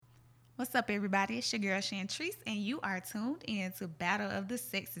What's up, everybody? It's your girl Shantrice, and you are tuned in to Battle of the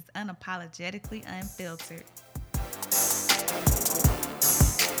Sexes, unapologetically unfiltered.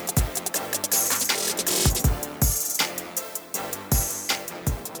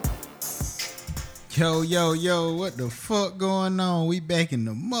 Yo, what the fuck going on? We back in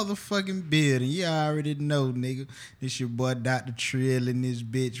the motherfucking building. You already know, nigga. This your boy Dr. Trill in this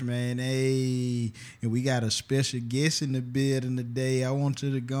bitch, man. Hey, and we got a special guest in the building today. I want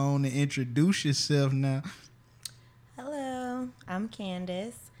you to go on and introduce yourself now. Hello, I'm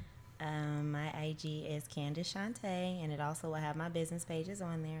Candace. My IG is Candace Shantae, and it also will have my business pages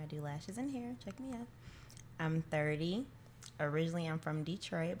on there. I do lashes and hair. Check me out. I'm 30. Originally, I'm from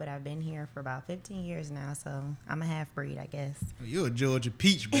Detroit, but I've been here for about 15 years now, so I'm a half-breed, I guess. You're a Georgia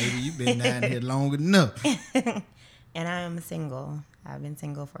peach, baby. You been down here long enough. And I am single. I've been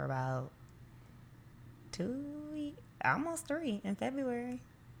single for about 2 weeks, almost 3 in February,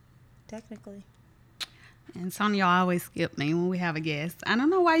 technically. And Sonya always skip me when we have a guest. I don't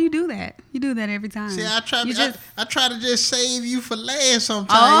know why you do that. You do that every time. See, I try to just save you for last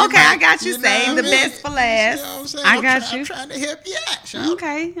sometimes. Oh, okay, you know, I got you. Save the best for last. You know what I'm saying? I got you. I'm trying to help you out, y'all.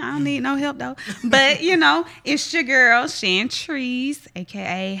 Okay, I don't need no help though. But it's your girl Shantrice,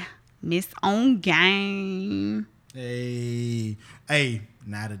 aka Miss On Game. Hey,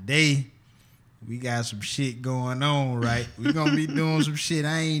 now today we got some shit going on, right? We gonna be doing some shit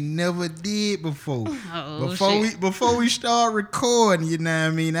I ain't never did before. Before we start recording, you know what I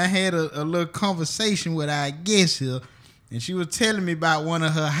mean? I had a little conversation with our guest here, and she was telling me about one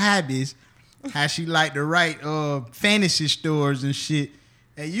of her hobbies, how she like to write fantasy stories and shit.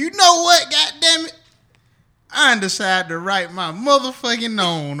 And you know what, goddammit? I decided to write my motherfucking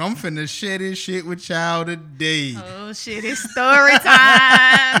own. I'm finna share this shit with y'all today. Oh shit, it's story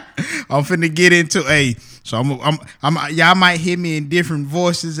time. I'm finna get into so I'm y'all might hear me in different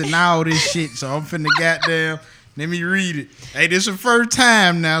voices and all this shit. So I'm finna goddamn let me read it. Hey, this is the first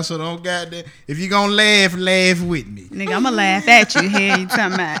time now, so don't goddamn if you gonna laugh with me. Nigga, I'ma laugh at you here. You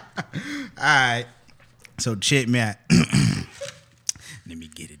talking about? Alright. So check me out. Let me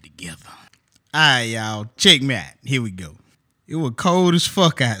get it together. Alright, y'all. Check me out. Here we go. It was cold as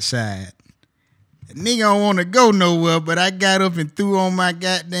fuck outside. A nigga don't want to go nowhere, but I got up and threw on my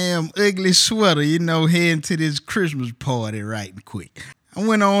goddamn ugly sweater, heading to this Christmas party right quick. I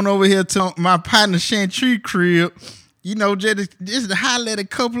went on over here to my partner Chantry crib, just to holler at a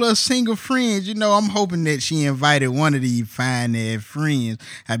couple of single friends. I'm hoping that she invited one of these fine-ass friends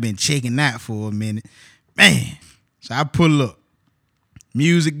I've been checking out for a minute. Man, so I pull up.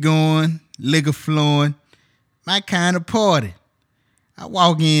 Music going, liquor flowing, my kind of party. I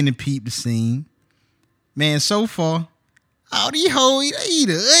walk in and peep the scene. Man, so far, all these hoes, they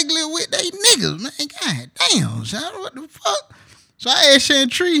either ugly with they niggas, man. God damn, son, what the fuck? So I asked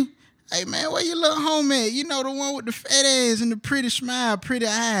Chantry, hey, man, where your little homie at? The one with the fat ass and the pretty smile, pretty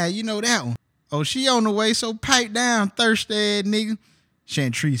eye, that one. Oh, she on the way, so pipe down, thirsty ass nigga.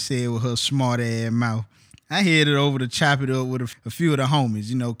 Chantry said with her smart ass mouth. I headed over to chop it up with a few of the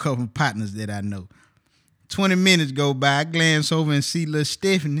homies, a couple partners that I know. 20 minutes go by, I glance over and see little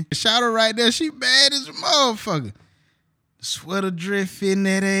Stephanie. Shout her right there, she bad as a motherfucker. The sweater drip fitting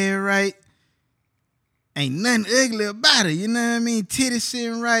that ass right. Ain't nothing ugly about her, you know what I mean? Titties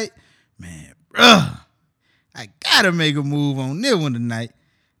sitting right. Man, bruh, I gotta make a move on this one tonight.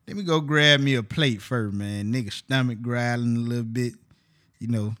 Let me go grab me a plate first, man. Nigga stomach growling a little bit.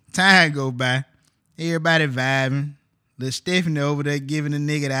 Time go by. Everybody vibing. Little Stephanie over there giving the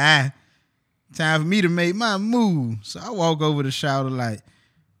nigga the eye. Time for me to make my move. So I walk over to shout her like,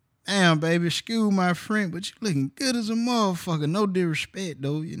 damn, baby, excuse my friend, but you looking good as a motherfucker. No disrespect,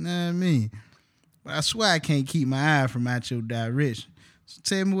 though, you know what I mean? But I swear I can't keep my eye from out your direction. So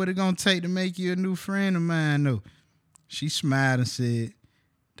tell me what it gonna take to make you a new friend of mine, though. She smiled and said,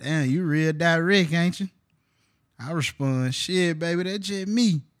 damn, you real direct, ain't you? I respond, shit, baby, that's just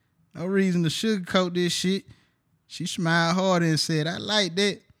me. No reason to sugarcoat this shit. She smiled hard and said, I like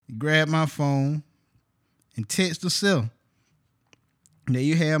that. Grabbed my phone and text herself. There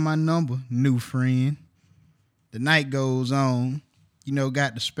you have my number, new friend. The night goes on.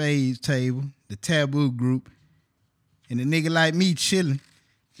 Got the spades table, the taboo group, and the nigga like me chilling.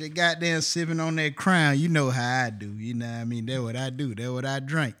 Just goddamn sipping on that Crown. You know how I do. You know what I mean? That's what I do. That's what I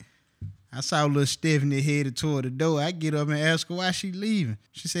drink. I saw little Stephanie headed toward the door. I get up and ask her why she leaving.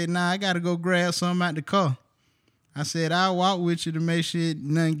 She said, nah, I got to go grab something out the car. I said, I'll walk with you to make sure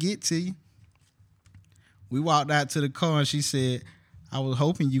nothing get to you. We walked out to the car and she said, I was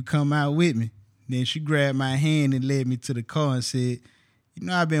hoping you come out with me. Then she grabbed my hand and led me to the car and said,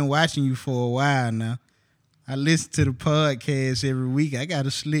 I've been watching you for a while now. I listen to the podcast every week. I got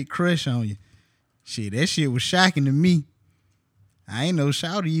a slick crush on you. Shit, that shit was shocking to me. I ain't know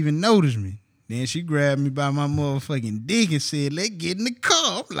Shawty even noticed me. Then she grabbed me by my motherfucking dick and said, let's get in the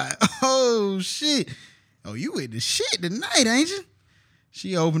car. I'm like, oh, shit. Oh, you with the shit tonight, ain't you?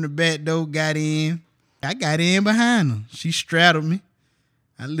 She opened the back door, got in. I got in behind her. She straddled me.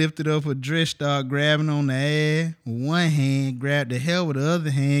 I lifted up her dress, started grabbing on the ass with one hand, grabbed the hair with the other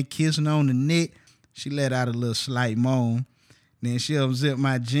hand, kissing on the neck. She let out a little slight moan. Then she unzipped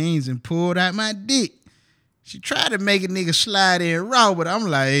my jeans and pulled out my dick. She tried to make a nigga slide in raw, but I'm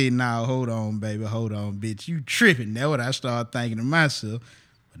like, hey, nah, hold on, baby, hold on, bitch. You tripping. That's what I started thinking to myself.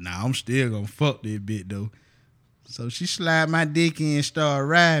 But nah, I'm still gonna fuck this bitch, though. So she slid my dick in and started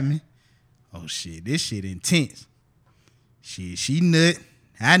riding me. Oh, shit, this shit intense. Shit, she nut,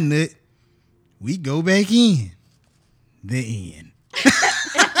 I nut. We go back in. The end.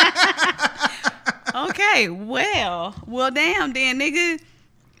 Okay, well, damn, then, nigga.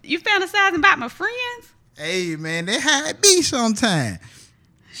 You fantasizing about my friends? Hey, man, they how it be sometimes.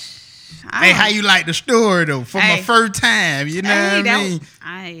 Hey, how you like the story, though, for my first time? You know what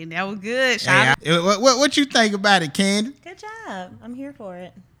I mean? That was good. Hey, what you think about it, Candy? Good job. I'm here for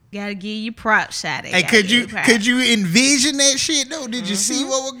it. Gotta give you props, Shotty. Hey, could you envision that shit, though? Did you see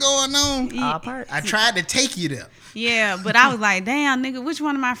what was going on? All parts. I tried to take you there. Yeah, but I was like, damn, nigga, which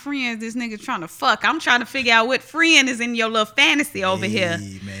one of my friends this nigga trying to fuck? I'm trying to figure out what friend is in your little fantasy over here.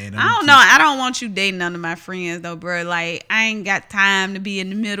 Man, I don't know. I don't want you dating none of my friends, though, bro. Like, I ain't got time to be in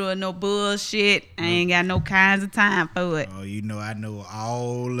the middle of no bullshit. I ain't got no kinds of time for it. Oh, you know, I know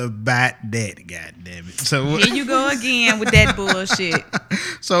all about that, goddammit. So here you go again with that bullshit.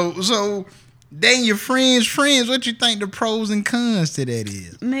 So dating your friends, what you think the pros and cons to that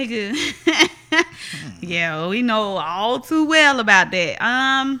is? Nigga. Yeah, we know all too well about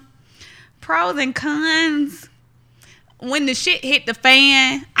that. Pros and cons. When the shit hit the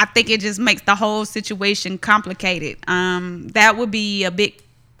fan, I think it just makes the whole situation complicated. That would be a big,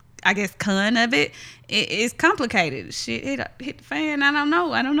 I guess, con of it. It's complicated. Shit hit the fan. I don't know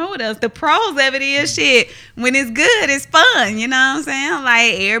what else. The pros of it is shit. When it's good, it's fun. You know what I'm saying?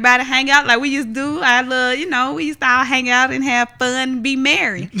 Like everybody hang out like we used to do. We used to all hang out and have fun and be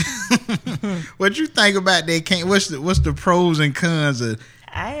merry. What you think about that? What's the pros and cons of?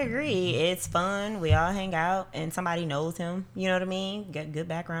 I agree. It's fun. We all hang out and somebody knows him. You know what I mean? Get good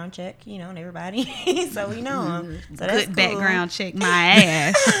background check, and everybody. So we know him. So that's good cool. Background check my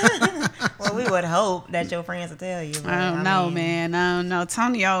ass. Well, we would hope that your friends will tell you. I don't know, man. I don't know.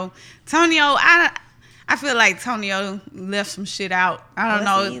 Tonio, I feel like Tonio left some shit out. I don't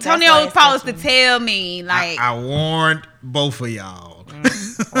know. Tonio was supposed to tell me, like. I warned both of y'all.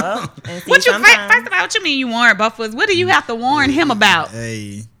 Well, first of all, what you mean you warned both of us? What do you have to warn him about?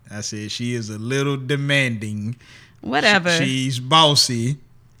 Hey, I said she is a little demanding. Whatever. She's bossy.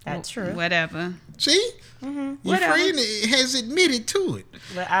 That's true. Whatever. See? Your friend has admitted to it.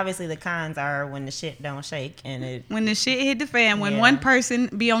 But obviously the cons are when the shit don't shake and when the shit hit the fan, when one person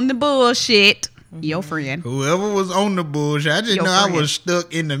be on the bullshit, your friend. Whoever was on the bullshit, I just know I was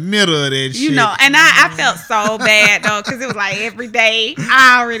stuck in the middle of that shit. You know, and I felt so bad though, because it was like every day.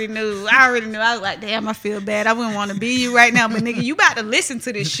 I already knew. I was like, damn, I feel bad. I wouldn't want to be you right now, but nigga, you about to listen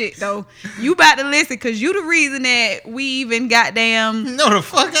to this shit though. You about to listen because you the reason that we even goddamn. No, the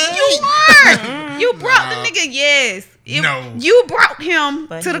fuck I ain't. You weren't. You brought the nigga. Yes. No. You brought him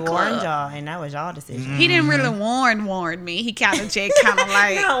but to the he club. Warned y'all, and that was y'all decision. He didn't really warn me. He kind of just kind of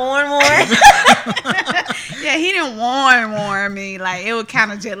like warn. Yeah, he didn't warn me. Like it was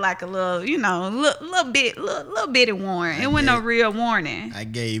kind of just like a little, little bitty warning. It wasn't no real warning. I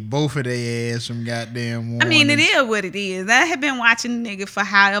gave both of their ass some goddamn warnings. I mean, it is what it is. I have been watching the nigga for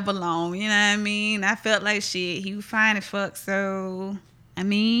however long. You know what I mean? I felt like shit. He was fine as fuck. So I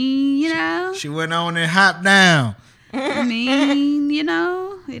mean, she went on and hopped down. I mean,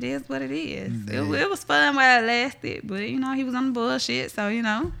 it is what it is. It was fun while it lasted, but he was on the bullshit, so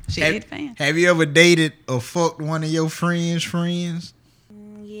shit hit the fan. Have you ever dated or fucked one of your friends?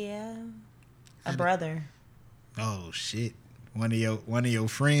 Yeah, a brother. Oh shit, one of your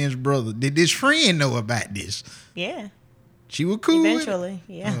friends' brother. Did this friend know about this? Yeah, she was cool. Eventually,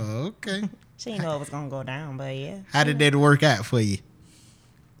 yeah. Oh, okay. She didn't know it was gonna go down, but yeah. How did that work out for you?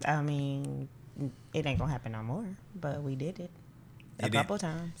 I mean, it ain't gonna happen no more, but we did it a couple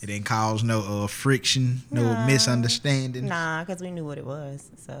times. It didn't cause no friction, no misunderstandings? Nah, because we knew what it was,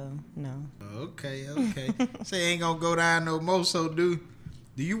 so no. Okay. So it ain't gonna go down no more, so do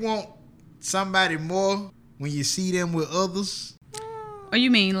you want somebody more when you see them with others? Or you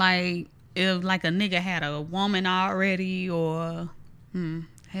mean like if like a nigga had a woman already or...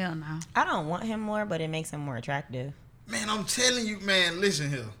 Hell no. I don't want him more, but it makes him more attractive. Man, I'm telling you, man, listen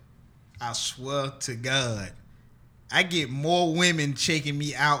here. I swear to God, I get more women checking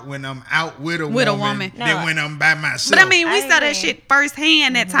me out when I'm out with a woman than No. when I'm by myself. But I mean, we I saw that agree. shit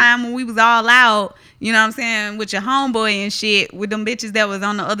firsthand that time when we was all out, you know what I'm saying, with your homeboy and shit, with them bitches that was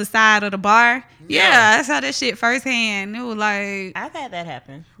on the other side of the bar. Yeah, I saw that shit firsthand. It was like, I've had that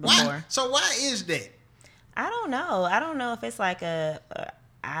happen before. why? So why is that? I don't know. I don't know if it's like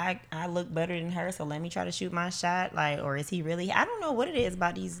I look better than her, so let me try to shoot my shot. Like, or is he really? I don't know what it is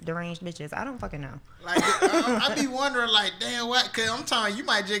about these deranged bitches. I don't fucking know. Like, I be wondering, like, damn, what? Cause I'm telling you,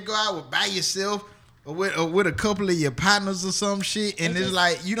 might just go out by yourself or with a couple of your partners or some shit, and it's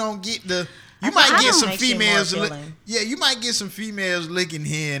like you don't get the. You might get some females. You might get some females looking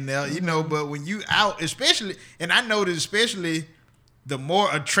here and there, you know. But when you out, especially, and I noticed, especially the more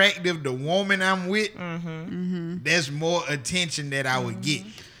attractive the woman I'm with, there's more attention that I would get.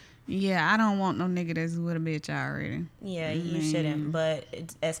 yeah, I don't want no nigga that's with a bitch already. Yeah, you shouldn't. But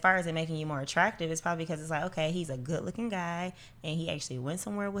as far as it making you more attractive, it's probably because it's like, okay, he's a good looking guy and he actually went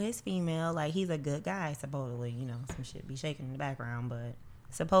somewhere with his female. Like, he's a good guy, supposedly. You know, some shit be shaking in the background, but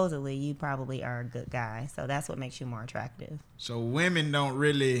supposedly you probably are a good guy. So that's what makes you more attractive. So women don't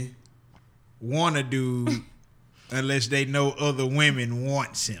really want a dude unless they know other women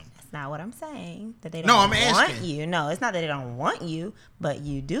wants him. That's not what I'm saying. That they don't No, I'm want asking. you. No, it's not that they don't want you, but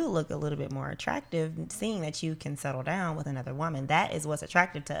you do look a little bit more attractive seeing that you can settle down with another woman. That is what's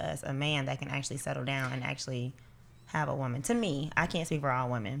attractive to us, a man that can actually settle down and actually have a woman. To me, I can't speak for all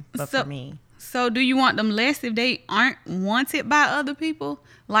women, but for me. So do you want them less if they aren't wanted by other people?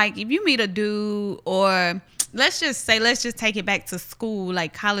 Like if you meet a dude, or let's just take it back to school,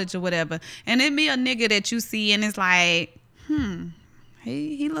 like college or whatever, and it be a nigga that you see and it's like,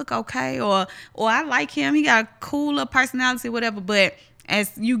 he look okay, or I like him, he got a cooler personality, whatever, but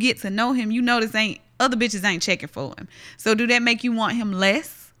as you get to know him, you notice other bitches ain't checking for him. So do that make you want him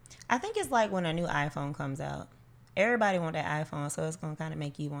less? I think it's like when a new iPhone comes out. Everybody want that iPhone, so it's going to kind of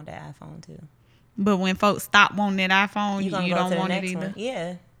make you want that iPhone too. But when folks stop wanting that iPhone, you go don't to the want it next either. one.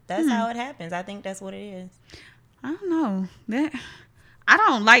 Yeah, that's how it happens. I think that's what it is. I don't know. I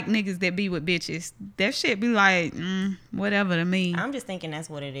don't like niggas that be with bitches. That shit be like, whatever to me. I'm just thinking that's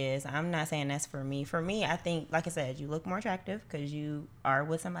what it is. I'm not saying that's for me. For me, I think, like I said, you look more attractive because you are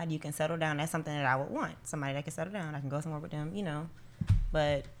with somebody. You can settle down. That's something that I would want. Somebody that can settle down. I can go somewhere with them, you know.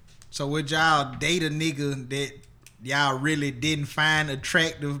 But So would y'all date a nigga that y'all really didn't find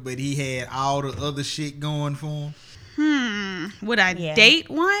attractive, but he had all the other shit going for him? Would I date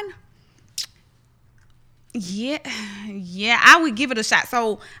one? Yeah, I would give it a shot.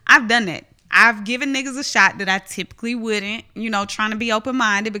 So I've done that. I've given niggas a shot that I typically wouldn't, you know, trying to be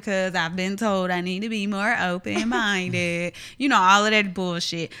open-minded because I've been told I need to be more open-minded, you know, all of that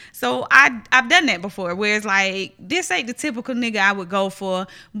bullshit. So I've done that before where it's like, this ain't the typical nigga I would go for.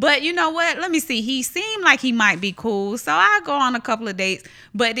 But you know what? Let me see. He seemed like he might be cool. So I go on a couple of dates.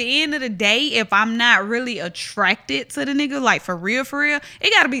 But at the end of the day, if I'm not really attracted to the nigga, like for real,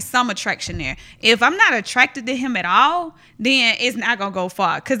 it got to be some attraction there. If I'm not attracted to him at all, then it's not going to go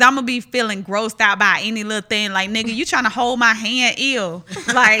far. Because I'm going to be feeling grossed out by any little thing. Like, nigga, you trying to hold my hand ill.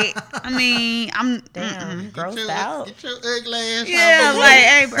 Like, I mean, I'm... damn, grossed out. Get your ugly ass Yeah, out. like,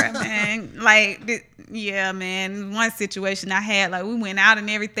 hey, bro, man. Like, yeah, man. One situation I had, like, we went out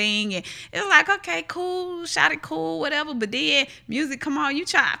and everything, and it was like, okay, cool, shot it cool, whatever. But then music come on, you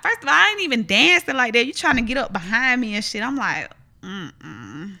try. First of all, I ain't even dancing like that. You trying to get up behind me and shit. I'm like,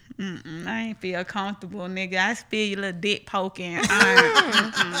 I ain't feel comfortable, nigga. I feel your little dick poking.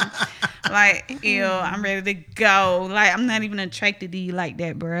 Like, ew, I'm ready to go. Like, I'm not even attracted to you like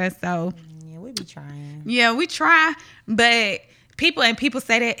that, bruh. So, Yeah, we be trying. yeah, we try, but people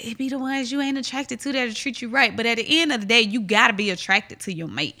say that it be the ones you ain't attracted to that'll treat you right. But at the end of the day, you gotta be attracted to your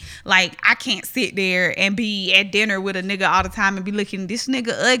mate. Like, I can't sit there and be at dinner with a nigga all the time and be looking, this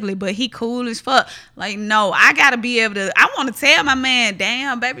nigga ugly, but he cool as fuck. Like, no, I gotta be able to, I want to tell my man,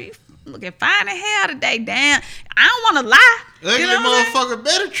 damn, baby, you looking fine as hell today, damn. I don't want to lie. Ugly You know what I'm saying? motherfucker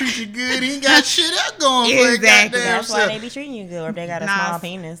better treat you good. He ain't got shit out going for his Exactly. goddamn That's why self. they be treating you good. Or if they got a small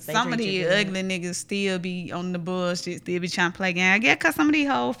penis, they some of treat these you good. ugly niggas still be on the bullshit, still be trying to play games. I guess because some of these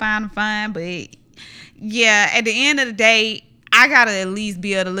hoes fine, but yeah, at the end of the day, I gotta at least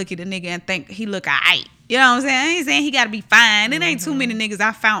be able to look at the nigga and think he look alright. You know what I'm saying? I ain't saying he gotta be fine. It ain't too many niggas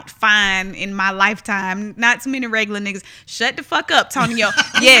I found fine in my lifetime. Not too many regular niggas. Shut the fuck up, Tonyo.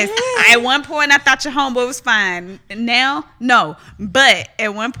 Yes, at one point I thought your homeboy was fine. Now, no. But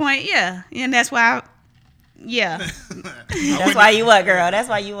at one point, yeah. And that's why yeah. That's why you what, girl? That's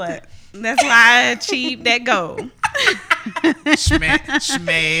why you what? That's why I achieved that goal.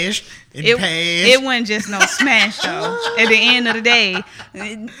 Smashed and It passed. wasn't just no smash though. At the end of the day,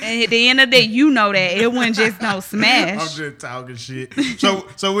 you know that it wasn't just no I'm smash. just talking shit.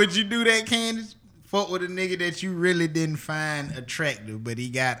 So would you do that, Candace? Fuck with a nigga that you really didn't find attractive, but he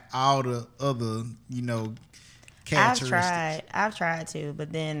got all the other, characteristics. I've tried to,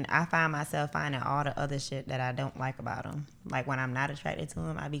 but then I find myself finding all the other shit that I don't like about him. Like when I'm not attracted to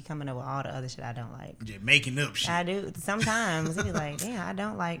him, I be coming up with all the other shit I don't like. Just making up shit. I do sometimes. It be like, damn, I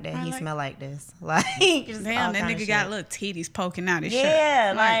don't like that he smell like this. Like, just Damn, all that kind of nigga shit. got little titties poking out his shirt.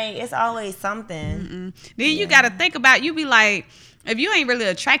 Yeah, like it's always something. Then you gotta think about, you be like, if you ain't really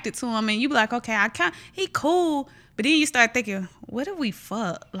attracted to him and you be like, okay, he cool, but then you start thinking, what if we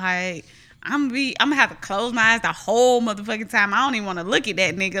fuck? Like, I'm gonna have to close my eyes the whole motherfucking time. I don't even want to look at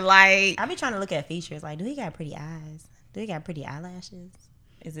that nigga. Like, I be trying to look at features. Like, do he got pretty eyes? Do he got pretty eyelashes?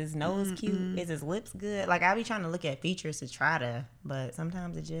 Is his nose cute? Is his lips good? Like, I be trying to look at features to try to, but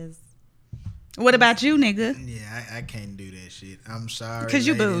sometimes it just. what about you, nigga? Yeah, I can't do that shit. I'm sorry. 'Cause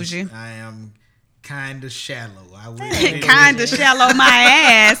you ladies. bougie. I am kind of shallow. I will Kind of shallow my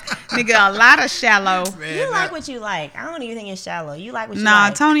ass, nigga. A lot of shallow. Man, You like what you like. I don't even think it's shallow. You like what you Nah,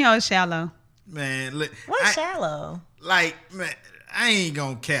 like. Antonio is shallow. man, look, What's shallow? like, man, I ain't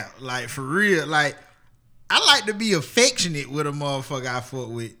gonna cap. Like, for real, like, I like to be affectionate with a motherfucker I fuck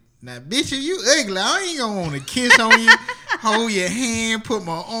with. Now, bitch, if you ugly, I ain't gonna want to kiss on you, hold your hand, put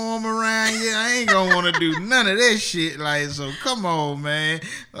my arm around you. I ain't gonna want to do none of that shit. Like, so come on, man.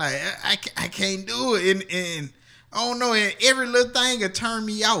 Like, I can't do it. And I don't know, and every little thing will turn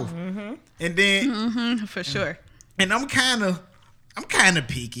me off. And then, For sure. and I'm kind of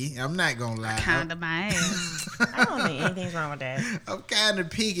picky. I'm not gonna lie. Kind of my ass. I don't think anything's wrong with that. I'm kind of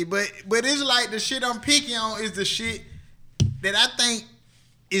picky, but it's like the shit I'm picky on is the shit that I think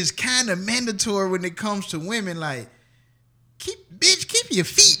is kind of mandatory when it comes to women. Like, keep your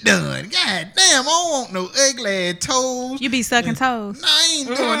feet done. God damn, I don't want no ugly ass toes. You be sucking toes. No, I ain't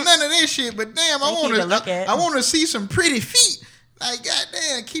doing none of that shit. But damn, They keep to look at. I want to see some pretty feet. Like,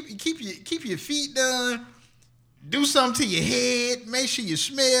 goddamn, keep your feet done. Do something to your head. Make sure you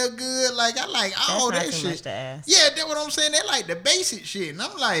smell good. Like, I like all That's that not too shit. much to ask. Yeah, that's what I'm saying. They like the basic shit. And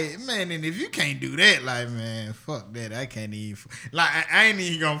I'm like, man, and if you can't do that, like, man, fuck that. I can't even. Like, I ain't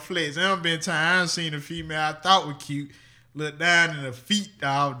even gonna flex. There done been time I done seen a female I thought was cute. Look down and the feet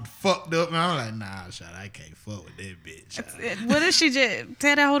all fucked up. And I'm like, nah, shot, I can't fuck with that bitch. Shot. What if she just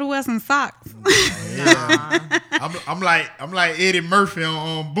tell that hoe to wear some socks? Yeah. I'm like Eddie Murphy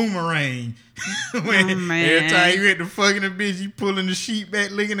on Boomerang. When man. every time you hit the fucking the bitch, you pulling the sheet back,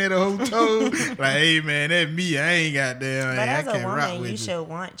 looking at her whole toe. Like, hey man, that's me. I ain't got damn. But I as a can't rock woman, with you should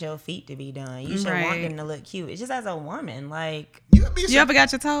want your feet to be done. You should want Right. them to look cute. It's just as a woman, like, You ever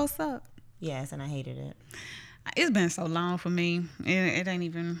got your toes sucked? yes, and I hated it. It's been so long for me. It ain't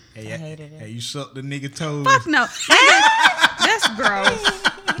even. Hey, I hated it. Hey, you suck the nigga toes. Fuck no. Nigga, that's gross.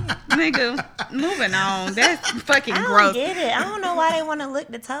 Nigga, moving on. That's fucking I don't gross. get it. I don't know why they want to lick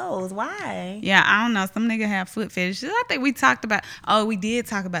the toes. Why? Yeah, I don't know. Some nigga have foot fetishes. I think we talked about. Oh, we did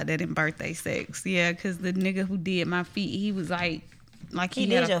talk about that in birthday sex. Yeah, because the nigga who did my feet, he was like He had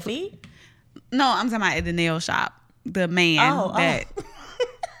did a your foot- feet? No, I'm talking about at the nail shop. The man Oh, that.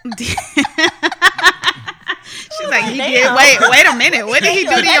 She's like, he did. Damn. Wait a minute. What did he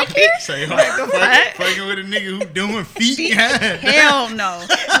do to your feet? Say, fuck? fucking with a nigga who doing feet. God. Hell no.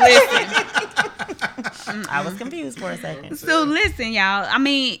 Listen. I was confused for a second. So listen, y'all. I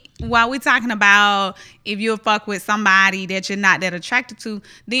mean, while we're talking about if you'll fuck with somebody that you're not that attracted to,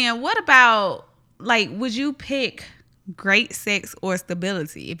 then what about, like, would you pick great sex or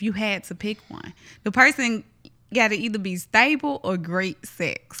stability if you had to pick one? The person got to either be stable or great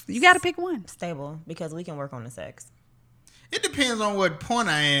sex. You got to pick one. Stable, because we can work on the sex. It depends on what point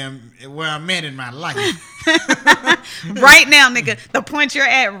I am, where I'm at in my life. Right now, nigga, the point you're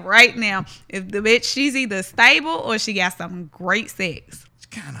at right now. If the bitch, she's either stable or she got some great sex. It's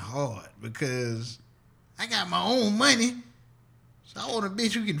kind of hard because I got my own money. So I want a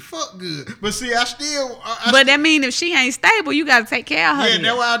bitch who can fuck good. But see, I still... But that mean if she ain't stable, you got to take care of her. Yeah, then.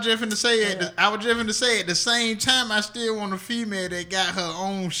 that's what I was just finna say. I was just finna say at the same time, I still want a female that got her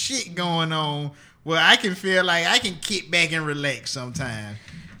own shit going on where I can feel like I can kick back and relax sometimes.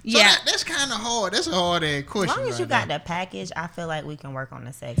 So Yeah. that's kind of hard. That's a hard ass As question. long as you right got there. the package, I feel like we can work on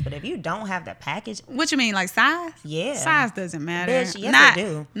the sex. But if you don't have the package, What you mean, like size? Yeah. Size doesn't matter. Bitch, yes, not, it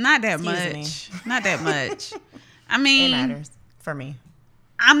do. Not that Excuse much. Not that much. I it mean, matters for me.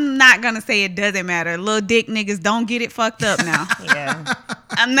 I'm not going to say it doesn't matter. Little dick niggas don't get it fucked up now. Yeah.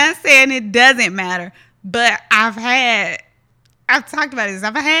 I'm not saying it doesn't matter, but I've had I've talked about this.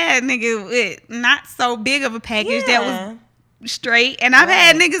 I've had niggas with not so big of a package that was straight, and I've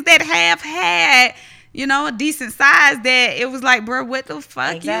had niggas that have had, you know, a decent size that it was like, bro, what the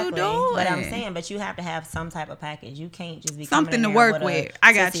fuck you doing? But I'm saying, but you have to have some type of package. You can't just be something to work with.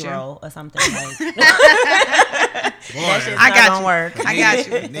 I got you. Roll or something like. I got you. Work. I got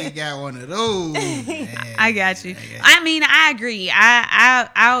you. Nigga got one of those. I got you. I mean, I agree.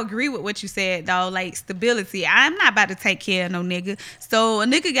 I'll agree with what you said though. Like stability. I'm not about to take care of no nigga. So a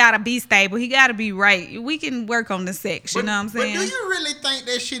nigga gotta be stable. He gotta be right. We can work on the sex. You know what I'm saying? But do you really think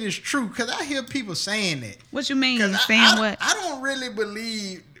that shit is true? Because I hear people saying that. What you mean? Saying what? I don't really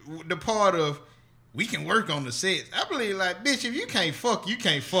believe the part of we can work on the sex. I believe like, bitch, if you can't fuck, you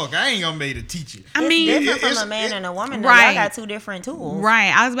can't fuck. I ain't gonna be able to teach you. I mean, it's different from a man and a woman. Right. Y'all got two different tools.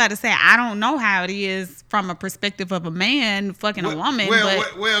 Right. I was about to say, I don't know how it is from a perspective of a man fucking a woman.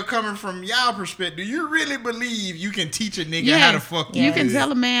 Well, coming from y'all perspective, do you really believe you can teach a nigga how to fuck you? You can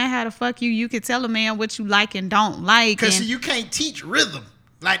tell a man how to fuck you. You can tell a man what you like and don't like. Because you can't teach rhythm.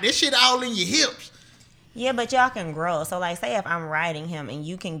 Like, this shit all in your hips. Yeah, but y'all can grow. So, like, say if I'm riding him and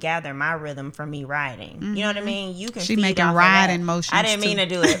you can gather my rhythm from me riding. Mm-hmm. You know what I mean? You can. She making riding motions. I didn't mean to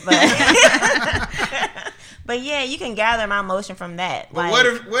do it, but but yeah, you can gather my motion from that. But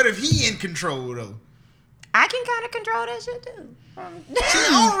like, what if he in control though? I can kind of control that shit too. See,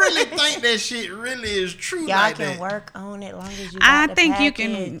 I don't really think that shit really is true. Y'all like can that. work on it long as you. Got the package. You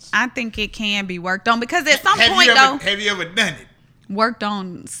can. I think it can be worked on because at some point though. Have you ever done it? Worked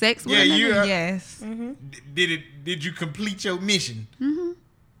on sex with a nigga? Yes. Mm-hmm. Did you complete your mission? Mm-hmm.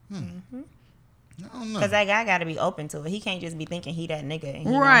 I don't know. Because that guy got to be open to it. He can't just be thinking he that nigga and he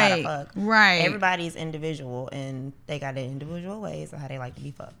know how to fuck. Right. Everybody's individual and they got their individual ways of how they like to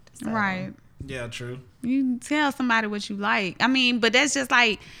be fucked. So. Right. Yeah, true. You tell somebody what you like. I mean, but that's just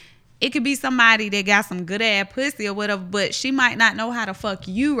like, it could be somebody that got some good ass pussy or whatever, but she might not know how to fuck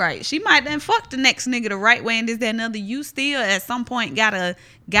you right. She might then fuck the next nigga the right way and this, that, and other. You still at some point gotta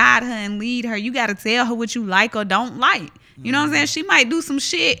guide her and lead her. You gotta tell her what you like or don't like. You know what I'm saying? She might do some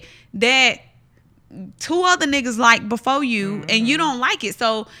shit that two other niggas like before you and you don't like it.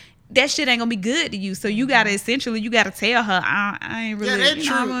 So that shit ain't gonna be good to you. So you gotta essentially, you gotta tell her, I ain't really, that's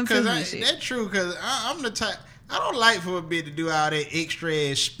true. That's true because I'm the type. I don't like for a bitch to do all that extra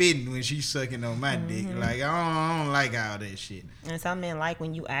ass spitting when she's sucking on my dick. Like, I don't like all that shit. And some men like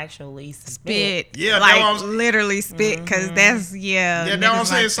when you actually spit. Yeah, like literally spit, because that's, Yeah, that's what I'm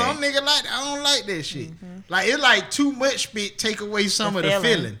saying. Some nigga like that. I don't like that shit. Like, it's like too much spit take away some of the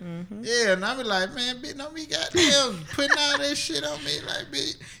feeling. Yeah, and I be like, man, bitch, don't be goddamn putting all that shit on me. Like,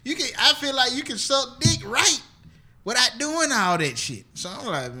 bitch, I feel like you can suck dick right without doing all that shit. So I'm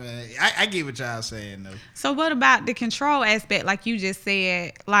like, man, I get what y'all saying though. So what about the control aspect, like you just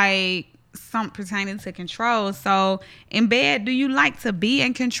said, like something pertaining to control? So in bed, do you like to be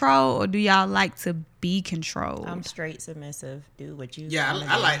in control or do y'all like to be controlled? I'm straight submissive. Do what you. Yeah,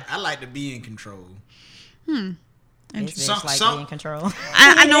 I like to be in control. Interesting. Like being in control.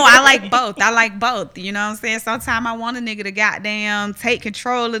 I know I like both. You know what I'm saying? Sometimes I want a nigga to goddamn take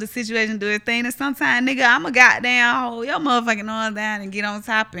control of the situation, do a thing. And sometimes, nigga, I'm a goddamn hold your motherfucking arm down and get on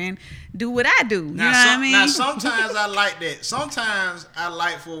top and do what I do. You know what I mean? Now, sometimes I like that. Sometimes I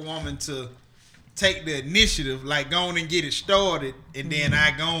like for a woman to take the initiative, like go on and get it started, and then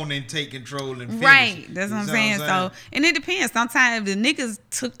I go on and take control and finish. Right, that's what I'm saying. So, and it depends. Sometimes if the niggas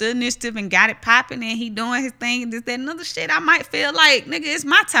took the initiative and got it popping and he doing his thing and this, that, and other shit, I might feel like, nigga, it's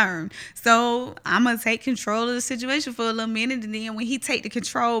my turn. So I'm going to take control of the situation for a little minute, and then when he take the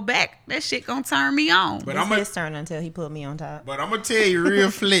control back, that shit going to turn me on. But it's his turn until he put me on top. But I'm going to tell you real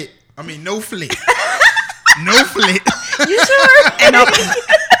flit. I mean, no flit. No flit. You sure? And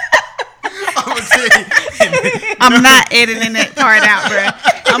I'm not editing that part out, bro.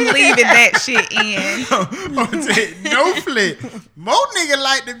 I'm leaving that shit in. I'm gonna tell you, no flit. Most niggas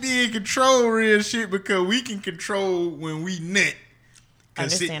like to be in control real shit because we can control when we nut.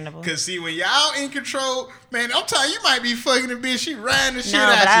 Understandable. Cause see, when y'all in control, man, I'm telling you, you might be fucking a bitch. She riding the shit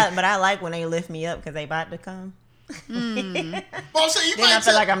out you. But I like when they lift me up because they about to come. Well, so you then I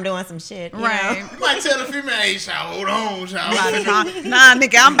feel like I'm doing some shit, right? You might tell the female, "Hey, child, hold on, child." Nah,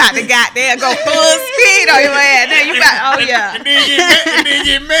 nigga, I'm about to goddamn go full speed on your ass. Now you about, oh yeah. And then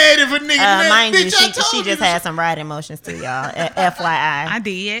get mad if a nigga. Mind you, she just had some riding motions too, y'all. FYI, I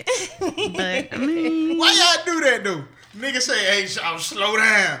did. But I mean, why y'all do that though? Nigga say, "Hey, I'll slow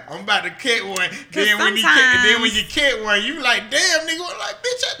down. I'm about to catch one." Then when you catch one, you like, "Damn, nigga!" I'm like,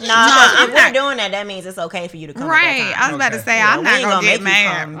 "Bitch, if we're doing that, that means it's okay for you to come." Right. I was about to say, I'm not gonna get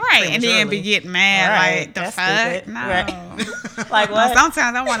mad. Right, and then be getting mad like the fuck. No. Right. Like No, what?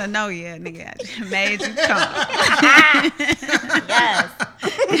 sometimes I want to know, yeah, nigga, I just made you come.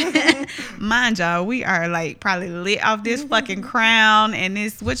 Yes. Mind y'all, we are like probably lit off this fucking Crown and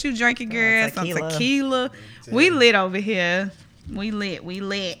this, what you drinking, girl? Some tequila. tequila. We lit over here. We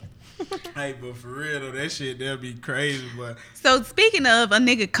lit. Hey, but for real though, that shit that'll be crazy. But So speaking of a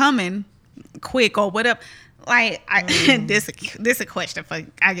nigga coming quick or whatever, like this a question for,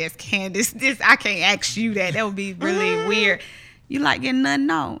 I guess, Candace. This I can't ask you that. That would be really weird. You like getting nothing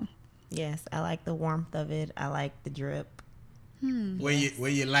on? Yes, I like the warmth of it. I like the drip. where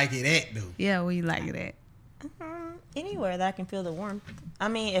you like it at though? Yeah, where you like it at? Anywhere that I can feel the warmth. I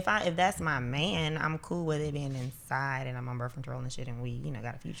mean, if that's my man, I'm cool with it being inside and I'm on birth control and shit, and we,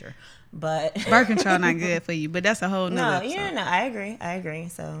 got a future. But Birth control not good for you, but that's a whole nother no, episode. no, I agree.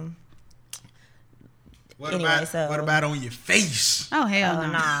 So What Anyway, about so- what about on your face? Oh hell oh,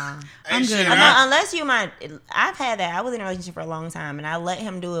 no. nah. Hey, I'm shit, good. I- Unless you might. I've had that. I was in a relationship for a long time, and I let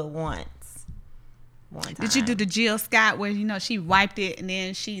him do it once. One time. Did you do the Jill Scott where she wiped it and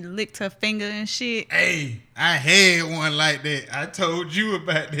then she licked her finger and shit? Hey, I had one like that. I told you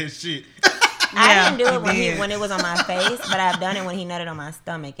about that shit. I Yeah, didn't do it you did. when it was on my face, but I've done it when he nutted on my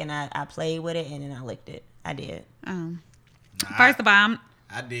stomach, and I played with it, and then I licked it. I did. First of all,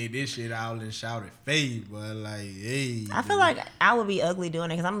 I did this shit all in shouted face, but like, hey. I feel like I would be ugly doing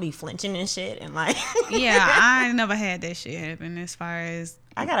it because I'm gonna be flinching and shit, and like, yeah, I ain't never had that shit happen. As far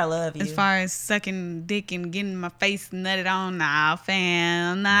as sucking dick and getting my face nutted on, nah,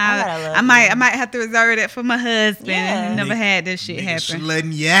 fam, nah. I gotta love I might have to reserve that for my husband. Yeah. Never had this shit nigga happen.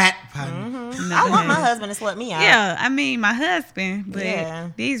 slutting you out, partner. I want my husband to slut me out. Yeah, I mean my husband, but Yeah.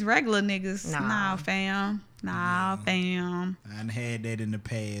 these regular niggas, Nah. nah, fam, nah, fam. I done had that in the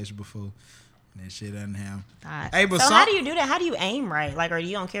past before. That shit doesn't have. Alright. Hey, but So some, how do you do that? How do you aim right? Like, or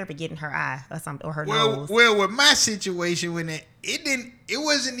you don't care if it get in her eye or something or her nose? well, with my situation, when it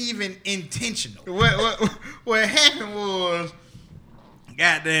wasn't even intentional. What happened was,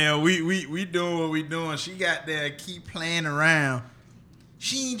 goddamn, we doing what we doing. She got there, keep playing around.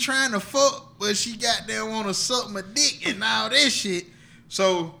 She ain't trying to fuck, but she got there want to suck my dick and all that shit.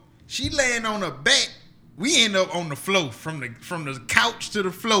 So she laying on her back. We end up on the floor from the couch to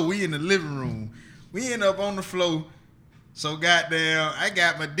the floor. We in the living room. We end up on the floor. So goddamn, I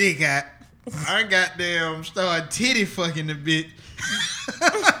got my dick out. I goddamn started titty fucking the bitch.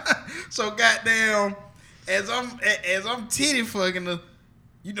 So goddamn, as I'm titty fucking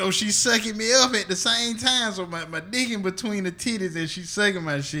her, she's sucking me up at the same time. So my dick in between the titties and she's sucking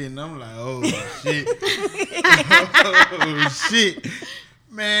my shit. And I'm like, oh shit. Oh shit.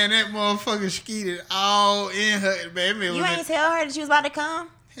 Man, that motherfucker skeeted all in her. Man, You ain't tell her that she was about to come?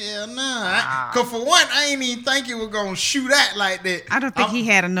 hell nah. Cause for one, I ain't even think it was gonna shoot out like that. I don't think he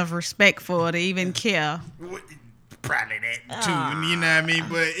had enough respect for her to even care. Probably that too, you know what I mean?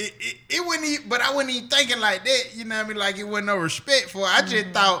 But it wasn't even, but I wasn't even thinking like that, you know what I mean? Like it wasn't no respect for her. I just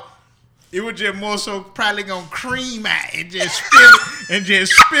thought it was just more so probably gonna cream out and just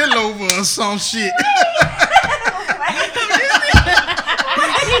spill over or some shit.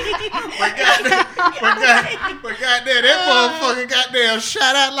 But goddamn, that motherfucker goddamn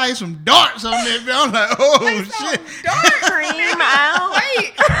shot out like some darts on that bitch. I'm like, oh shit. Cream out.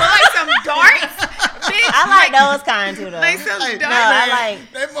 Wait, like some darts? Bitch, I like those kind too, though. like some Like, darts. I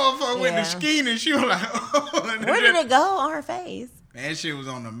like- that motherfucker went to Yeah. skiing and she was like, oh. Where did it go on her face? Man, that shit was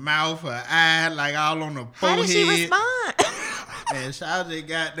on the mouth, her eye, like all on the forehead. How did she respond? Man, Shout just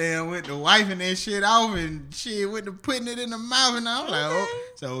goddamn went to wiping that shit off and shit went to putting it in the mouth and I'm like, oh,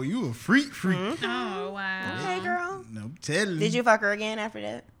 so you a freak. Oh, wow. Okay, girl. No, I'm telling Did you fuck her again after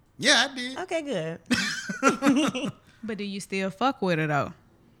that? Yeah, I did. Okay, good. But do you still fuck with her, though?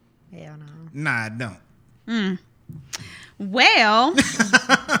 Hell no. Nah, I don't. Well,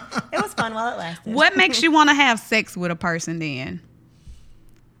 It was fun while it lasted. what makes you want to have sex with a person then?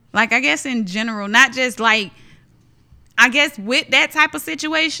 Like, I guess in general, not just like, I guess with that type of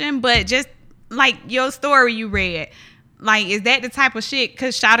situation, but just like your story you read. Like, is that the type of shit?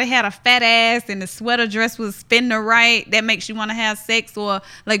 Because Shawty had a fat ass and the sweater dress was fitting her right that makes you want to have sex? Or,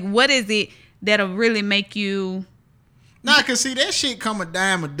 like, what is it that'll really make you... Nah, cause see that shit come a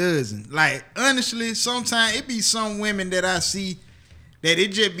dime a dozen. Like honestly, sometimes it be some women that I see that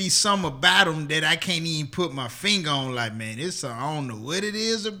it just be some about them that I can't even put my finger on. Like man, I don't know what it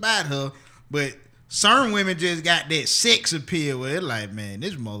is about her, but certain women just got that sex appeal where it's like man,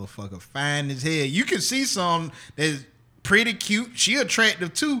 this motherfucker fine as hell. You can see some that's pretty cute, she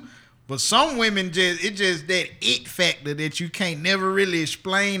attractive too. But some women it's just that it factor that you can't never really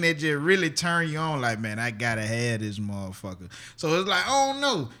explain that just really turn you on. Like, man, I gotta have this motherfucker. So it's like, oh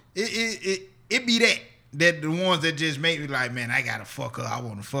no, it be that. that the ones that just make me like, man, I gotta fuck her. I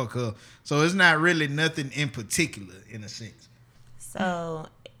want to fuck her. So it's not really nothing in particular in a sense. So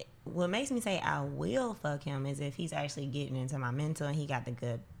what makes me say I will fuck him is if he's actually getting into my mental and he got the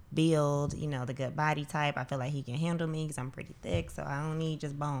good build, you know, the good body type. I feel like he can handle me because I'm pretty thick, so I don't need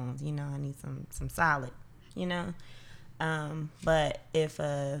just bones. You know, I need some solid. You know, but if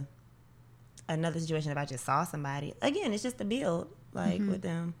another situation, if I just saw somebody, again, it's just the build, like with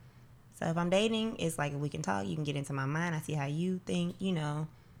them. So if I'm dating, it's like if we can talk, you can get into my mind. I see how you think, you know.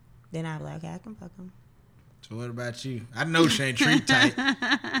 Then I'll be like, okay, I can fuck him. So what about you? I know she ain't treat type.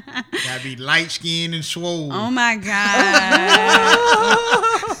 Gotta be light skinned and swole. Oh my God.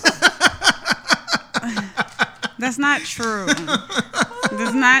 That's not true.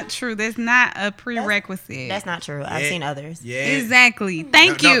 That's not true. That's not a prerequisite. That's not true. I've seen others. Yeah. Exactly.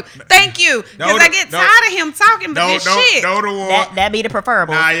 Thank you. No. Thank you. Because I get tired of him talking about this shit. No, the one. That be the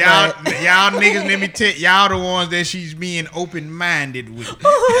preferable. Nah, y'all niggas, let me tell y'all the ones that she's being open-minded with.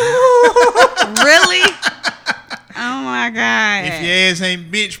 Really? Oh my God. If your ass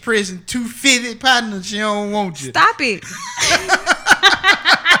ain't bench pressing 250 partner, she don't want you. Stop it.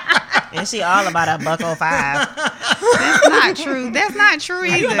 And she all about a $105. That's not true. That's not true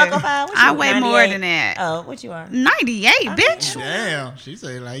either. Are you a $105? What I you, weigh 98? more than that. Oh, what you are? 98, bitch. Damn. She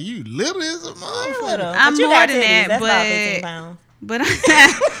say like you little as a You're motherfucker. little. I'm But you more got than titties. that, That's about 15 pounds. But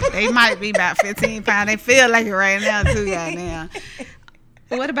they might be about 15 pounds. They feel like it right now too, goddamn.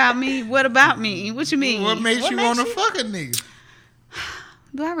 What about me? What about me? What you mean? What makes you want to fuck a nigga?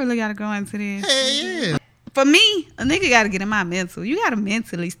 Do I really gotta go into this? Hey, yeah. For me, a nigga gotta get in my mental. You gotta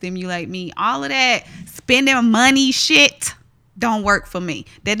mentally stimulate me. All of that spending money shit don't work for me.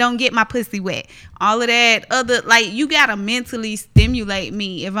 That don't get my pussy wet. All of that other, like, you gotta mentally stimulate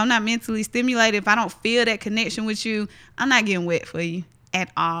me. If I'm not mentally stimulated, if I don't feel that connection with you, I'm not getting wet for you at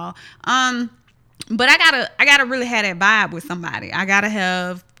all. But I gotta really have that vibe with somebody. I gotta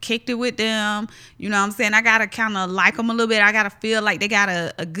have kicked it with them. You know what I'm saying? I gotta kind of like them a little bit. I gotta feel like they got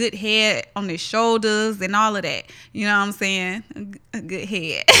a good head on their shoulders and all of that. You know what I'm saying? A good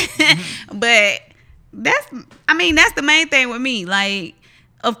head. But that's the main thing with me. Like,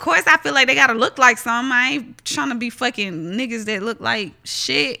 of course, I feel like they gotta look like something. I ain't trying to be fucking niggas that look like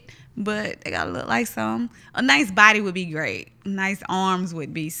shit. But they gotta look like something. A nice body would be great. Nice arms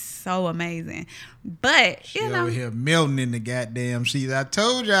would be so amazing. But, She you know. over here melting in the goddamn seats. I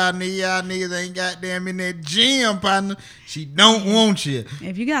told y'all niggas ain't goddamn in that gym, partner. She don't want you.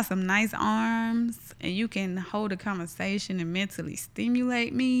 If you got some nice arms and you can hold a conversation and mentally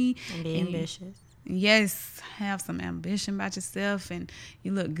stimulate me. And be ambitious. Yes, have some ambition about yourself and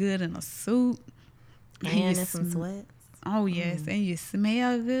you look good in a suit. And you in some sweats. Oh, yes, and you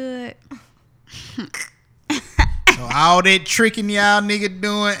smell good. So all that tricking y'all nigga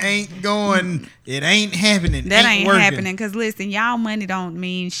doing ain't going. It ain't happening. That ain't working. happening because, listen, y'all money don't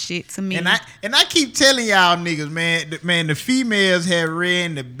mean shit to me. And I keep telling y'all niggas, man, the females have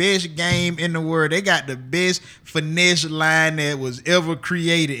ran the best game in the world. They got the best finesse line that was ever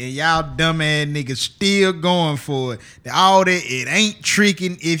created, and y'all dumbass niggas still going for it. All that, it ain't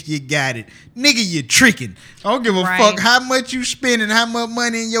tricking if you got it. Nigga, you tricking. I don't give a fuck how much you spending, how much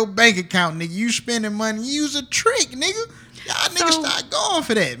money in your bank account, nigga. You spending money, use a trick, nigga. Y'all niggas start going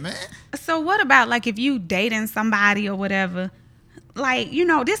for that, man. So what about, like, if you dating somebody or whatever, like, you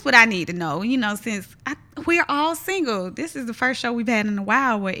know, this what I need to know, you know, since we're all single. This is the first show we've had in a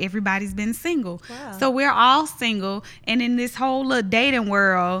while where everybody's been single. Wow. So we're all single. And in this whole little dating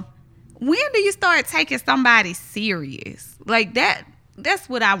world, when do you start taking somebody serious? Like, that's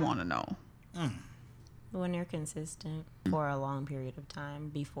what I want to know. When they're consistent for a long period of time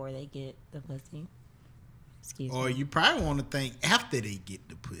before they get the pussy. Excuse Or me. you probably want to think after they get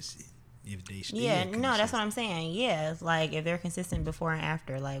the pussy. If they still No, that's what I'm saying. Yeah, it's like if they're consistent before and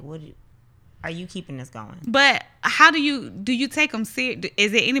after, like, are you keeping this going? But how do you take them serious?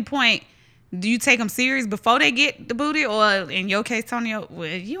 Is there any point, do you take them serious before they get the booty? Or in your case, Tony, well,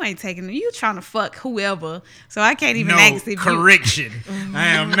 you ain't taking them. You trying to fuck whoever. So I can't even ask if correction. I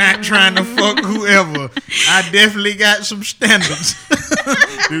am not trying to fuck whoever. I definitely got some standards.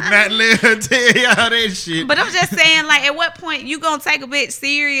 Do not let her tell y'all that shit. But I'm just saying, like, at what point you gonna take a bitch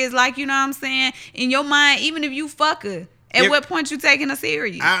serious? Like, you know what I'm saying? In your mind, even if you fuck her, at what point you taking her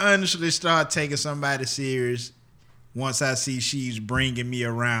serious? I honestly start taking somebody serious once I see she's bringing me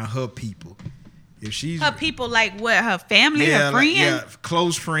around her people. If she's her people, like what? Her family, her friends,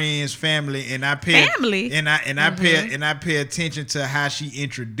 close friends, family, and I pay family, and I pay attention to how she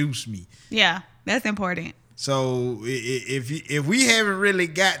introduced me. Yeah, that's important. So if we haven't really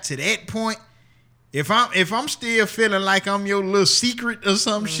got to that point, If I'm still feeling like I'm your little secret or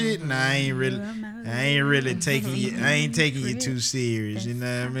some shit, nah, I ain't really taking you. I ain't taking you too serious. You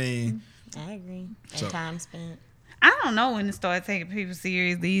know what I mean? I agree. So- And time spent. I don't know when to start taking people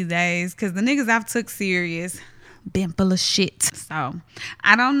serious these days because the niggas I've took serious been full of shit. So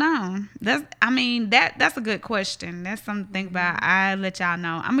I don't know. That's a good question. That's something to think about. I'll let y'all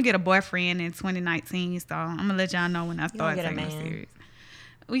know. I'm gonna get a boyfriend in 2019, so I'm gonna let y'all know when I start get a taking it man. serious.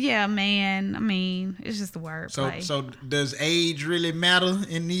 Well, yeah, man. I mean, it's just a word play. So does age really matter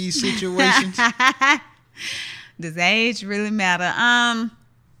in these situations? Does age really matter?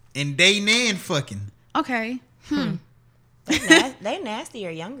 And dating and fucking. Okay. They nasty or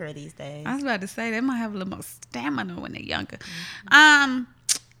younger these days. I was about to say they might have a little more stamina when they're younger.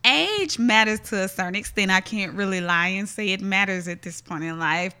 Age matters to a certain extent. I can't really lie and say it matters at this point in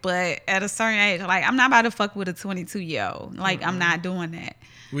life, but at a certain age, like I'm not about to fuck with a 22-year-old. Like I'm not doing that.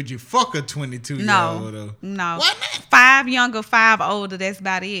 Would you fuck a 22-year-old No, though? no. Why not? 5 younger, 5 older. That's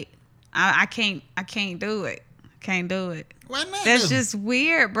about it. I can't do it. Can't do it. Why not? That's though? just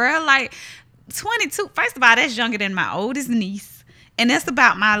weird, bro. Like 22. First of all, that's younger than my oldest niece, and that's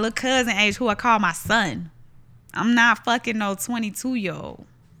about my little cousin age, who I call my son. I'm not fucking no 22-year-old.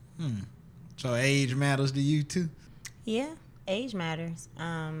 So age matters to you too. Yeah, age matters.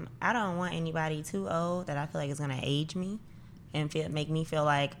 I don't want anybody too old that I feel like is gonna age me and make me feel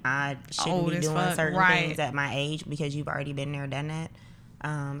like I shouldn't Old be as doing fuck, certain right. things at my age because you've already been there, done that.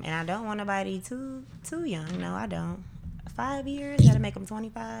 And I don't want nobody too young. No, I don't. 5 years, gotta make them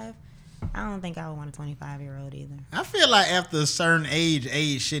 25. I don't think I would want a 25-year-old either. I feel like after a certain age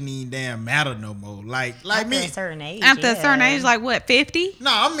shouldn't even damn matter no more. Like After me. a certain age. After a certain yeah. age, like what, 50?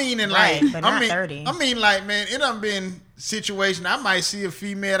 No, I mean in Right, like but I not mean 30. I mean like man, it done been situation I might see a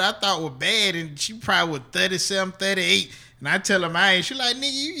female that I thought was bad and she probably was 37, 38. And I tell her my age, she like,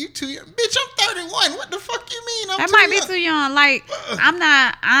 nigga, you too young. Bitch, I'm 31. What the fuck you mean I'm That too might young? be too young. Like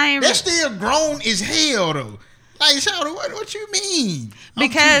I ain't. That's still grown as hell though. Like, Shawty, what you mean? I'm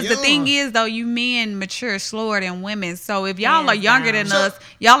Because too the young. thing is, though, you men mature slower than women. So if y'all are Hands younger down. than us,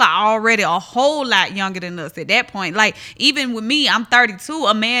 y'all are already a whole lot younger than us at that point. Like, even with me, I'm 32.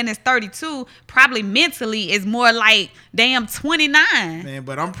 A man that's 32 probably mentally is more like, damn, 29. Man,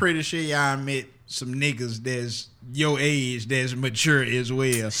 but I'm pretty sure y'all met some niggas that's your age that's mature as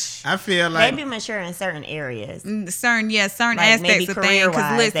well. I feel They like be mature in certain areas. Certain Like, aspects maybe of things. Because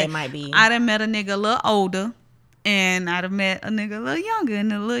career-wise, listen, they might be. I done met a nigga a little older. And I'd have met a nigga a little younger. And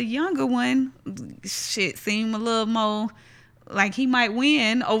the little younger one, shit, seemed a little more like he might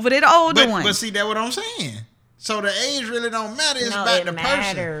win over that older one. But see, that's what I'm saying. So the age really don't matter. It's No, about it the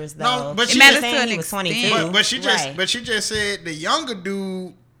matters, person. though. No, but It she matters just, to an he was 22. extent. but she just Right. but she just said the younger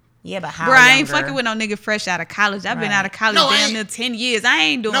dude. Yeah, but how Bro, I ain't younger? fucking with no nigga fresh out of college. I've been Right. out of college No, I damn ain't- near 10 years. I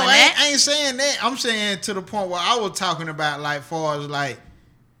ain't doing No, that. I ain't saying that. I'm saying to the point where I was talking about like far as like.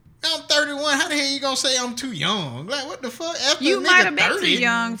 I'm 31. How the hell you gonna say I'm too young? Like what the fuck? After You a might nigga have been 30, too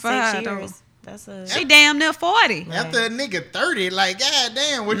young for 6 her, though. years. That's a. She damn near 40. After a nigga 30, like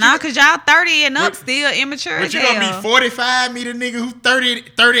goddamn, what Nah, you? because y'all 30 and up What- still immature But as you gonna hell. be 45, meet a nigga who 30,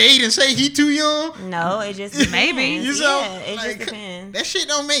 38 and say he too young? No, it just depends. Maybe. You Yeah, know, it like, just depends. That shit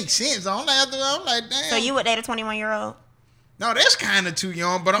don't make sense. I'm like, damn. So you would date a 21-year-old? No, that's kind of too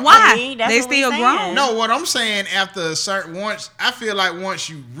young. But Why? See, that's They what we still saying. grown. No, what I'm saying after a certain I feel like once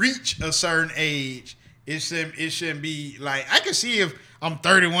you reach a certain age, it shouldn't be like I can see if I'm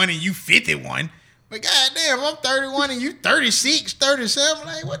 31 and you 51. But goddamn, I'm 31 and you 36, 37.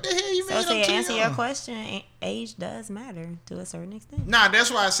 Like, what the hell you So mean to I'm too answer young? your question, age does matter to a certain extent. Nah,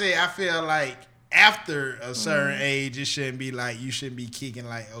 that's why I say I feel like after a certain age, it shouldn't be like you shouldn't be kicking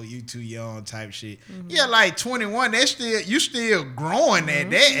like, oh, you too young type shit. Yeah, like 21, you still growing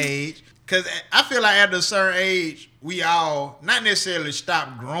at that age. Cause I feel like at a certain age, we all not necessarily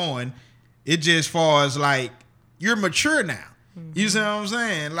stop growing. It just far as like you're mature now. You see what I'm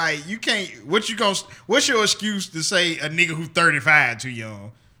saying? Like you can't. What's your excuse to say a nigga who 35 too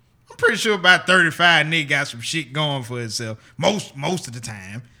young? I'm pretty sure about 35 nigga got some shit going for itself. Most of the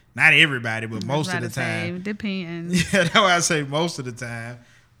time. Not everybody, but most of the time. Depends. Yeah, that's why I say most of the time.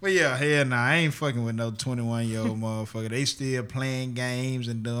 But yeah, hell nah, I ain't fucking with no 21-year-old motherfucker. They still playing games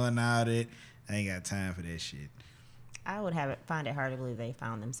and doing all that. I ain't got time for that shit. I would find it hard to believe they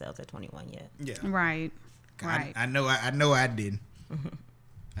found themselves at 21 yet. Yeah. Right. Right. I know I didn't.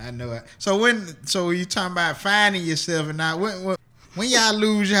 I know I. So you talking about finding yourself and not when y'all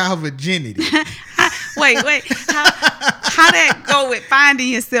lose y'all virginity? Wait. How that go with finding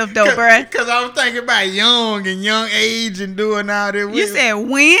yourself though, bruh? Because I'm thinking about young age and doing all that. You said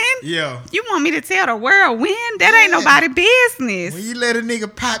when? Yeah. You want me to tell the world when? That ain't nobody business. When you let a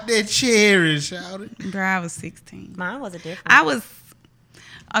nigga pop that cherry, shout it. Girl, I was 16. Mine was a different.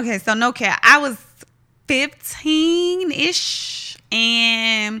 Okay, so no care. I was 15-ish,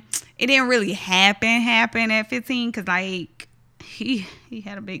 and it didn't really happen at 15 because, like, he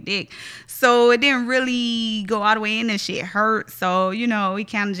had a big dick. So it didn't really go all the way in and shit hurt. So, you know, we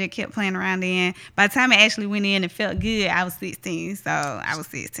kind of just kept playing around then. By the time it actually went in and felt good, I was 16. So I was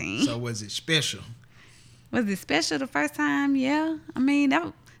 16. So was it special? Was it special the first time? Yeah. I mean, that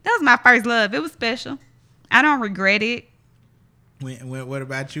was my first love. It was special. I don't regret it. What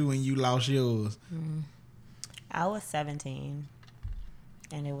about you when you lost yours? I was 17,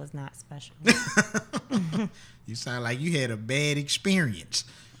 and it was not special. You sound like you had a bad experience.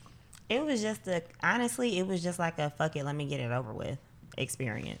 It was just honestly, it was just like a fuck it, let me get it over with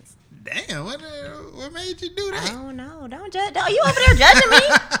experience. Damn, what made you do that? I don't know. Don't judge. You over there judging me?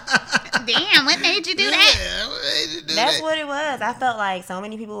 Damn, what made you do that? Yeah, what made you do That's that? what it was. I felt like so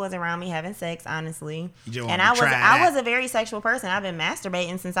many people was around me having sex, honestly. You just And wanted to try it I out. was a very sexual person. I've been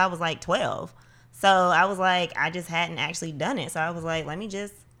masturbating since I was like 12. So I was like, I just hadn't actually done it. So I was like, let me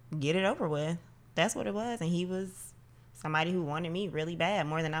just get it over with. That's what it was. And he was somebody who wanted me really bad,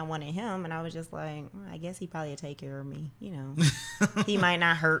 more than I wanted him. And I was just like, I guess he probably would take care of me. You know, he might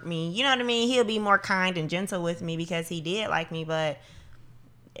not hurt me. You know what I mean? He'll be more kind and gentle with me because he did like me. But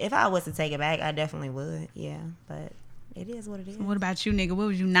if I was to take it back, I definitely would. Yeah. But it is what it is. What about you, nigga? What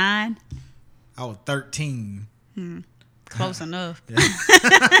was you, 9? I was 13. Close enough.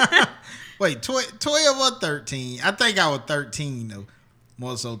 Wait, 12 or 13? I think I was 13 though.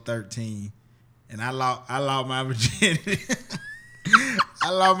 More so 13. And I lost my virginity. I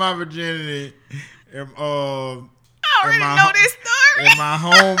lost my virginity. And, I already know this story. in my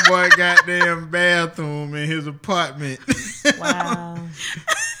homeboy goddamn bathroom in his apartment. Wow.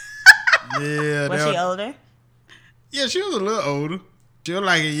 Yeah. Was she older? Yeah, she was a little older. She was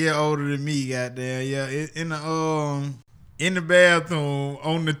like a year older than me, goddamn. Yeah, in the bathroom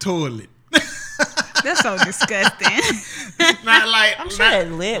on the toilet. That's so disgusting. Not like I'm sure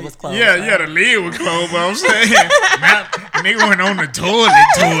the lid was closed. Yeah, right? yeah, the lid was closed, but I'm saying nigga went on the toilet.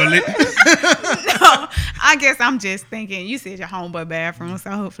 No, I guess I'm just thinking. You said your homeboy bathroom,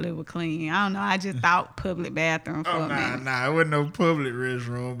 so hopefully it was clean. I don't know. I just thought public bathroom for Oh a minute. nah, it wasn't no public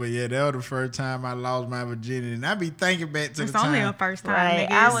restroom, but yeah, that was the first time I lost my virginity, and I be thinking back to It's the only time. a first time. Right.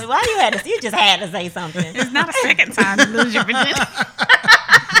 Nigga. Why you just had to say something? It's not a second time to lose your virginity.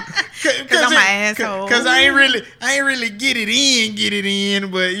 Cause I'm an asshole. Cause I ain't really get it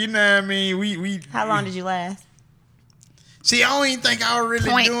in, but you know what I mean. We How long did you last? see? I don't even think I was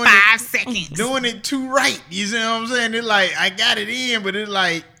really 0.5 seconds. doing it too right. You see what I'm saying? It's like I got it in, but it's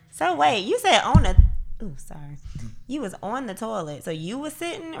like So wait, you said on the. Ooh, sorry. You was on the toilet, so you was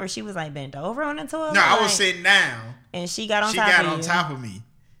sitting, or she was like bent over on the toilet. no, I was Like, sitting down. and she got on She top got of on you. top of me.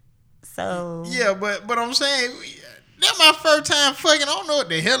 So Yeah, but I'm saying that's my first time fucking. I don't know what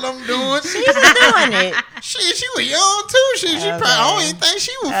the hell I'm doing. she was doing it. Shit, she was young too. She probably, I don't even think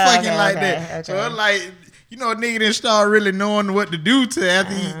she was fucking like that. So it's like, you know, a nigga didn't start really knowing what to do to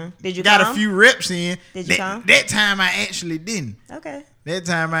after he Did you got come? a few reps in. Did you come? That time I actually didn't. Okay. That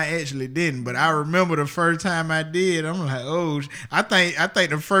time I actually didn't, but I remember the first time I did. I'm like, oh, I think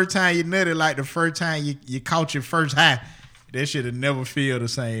the first time you nutted, like the first time you caught your first high, that shit'll never feel the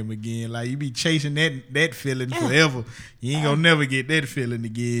same again. Like you be chasing that feeling forever. You ain't gonna never get that feeling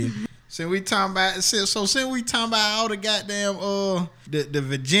again. Since we talking about all the goddamn the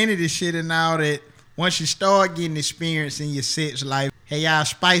virginity shit and all that, once you start getting experience in your sex life, hey, y'all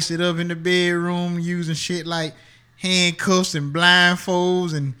spice it up in the bedroom using shit like handcuffs and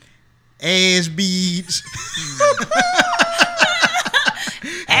blindfolds and ass beads.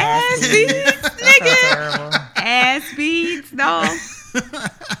 Ass beads, So nigga. terrible. Ass beads, though.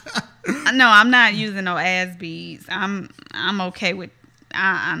 No, I'm not using no ass beads. I'm okay with.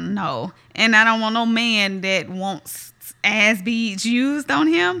 I know, and I don't want no man that wants ass beads used on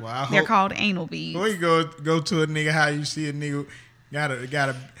him. Well, I They're hope- called anal beads. Before you go to a nigga, how you see a nigga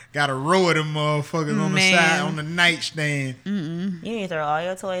got a row of them motherfuckers on the Man. side on the nightstand. You need to throw all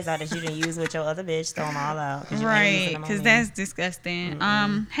your toys out that you didn't use with your other bitch. Throw them all out. 'Cause you ain't using Right, them on because me. that's disgusting.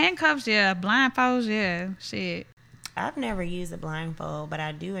 Handcuffs, yeah. Blindfolds, yeah. Shit. I've never used a blindfold, but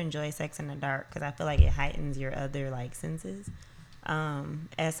I do enjoy sex in the dark because I feel like it heightens your other like senses.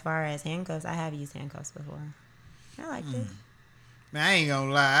 As far as handcuffs, I have used handcuffs before. I liked it. Man, I ain't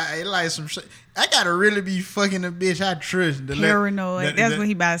gonna lie. I like some shit. I gotta really be fucking a bitch I trust. Paranoid. That's what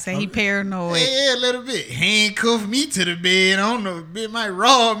he about to say. He paranoid. Yeah, a little bit. Handcuff me to the bed. I don't know. Bitch might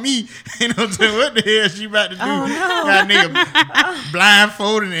rob me. You know what I'm saying? What the hell she about to do? Oh, no. Got nigga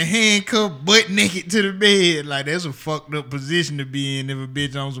blindfolded and handcuffed, butt naked to the bed. Like, that's a fucked up position to be in if a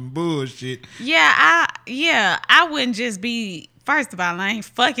bitch on some bullshit. Yeah, I wouldn't just be. First of all, I ain't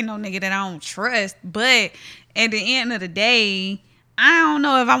fucking no nigga that I don't trust. But at the end of the day, I don't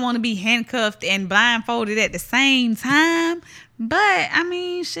know if I want to be handcuffed and blindfolded at the same time. But, I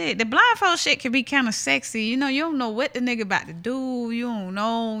mean, shit, the blindfold shit can be kind of sexy. You know, you don't know what the nigga about to do. You don't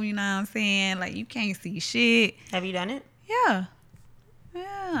know, you know what I'm saying? Like, you can't see shit. Have you done it? Yeah.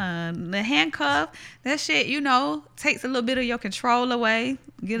 Yeah. The handcuff, that shit, you know, takes a little bit of your control away.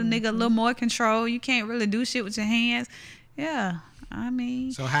 Get a nigga a little more control. You can't really do shit with your hands. Yeah. I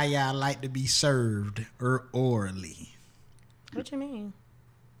mean. So how y'all like to be served orally? What you mean?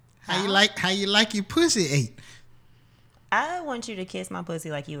 How you like your pussy ate? I want you to kiss my pussy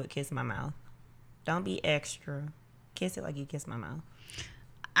like you would kiss my mouth. Don't be extra. Kiss it like you kiss my mouth.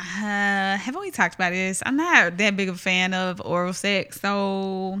 Haven't we talked about this? I'm not that big of a fan of oral sex,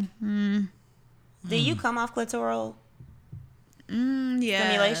 so Do you come off clitoral? Yeah,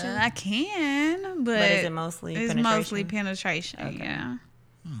 stimulation? I can, but Is it mostly penetration? mostly penetration. Okay. Yeah.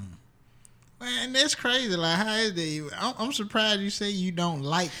 Man, that's crazy. Like, how is that? I'm surprised you say you don't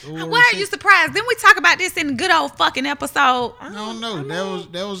like oral Why sex. are you surprised? Didn't we talk about this in the good old fucking episode? I don't know.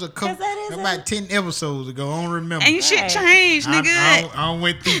 That was a couple, that is about 10 episodes ago. I don't remember. Ain't shit changed, nigga. I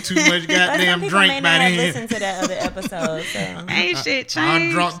went through too much But some goddamn people drink may by not have then. listened to that other episode. So. Ain't shit I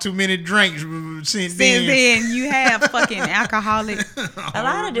changed. drunk too many drinks since Since then. then, you have fucking alcoholic. A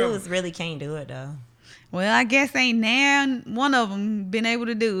lot of dudes really can't do it though. Well, I guess ain't now one of them been able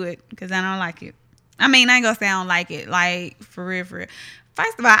to do it because I don't like it. I mean, I ain't gonna say I don't like it. Like, for real, for real.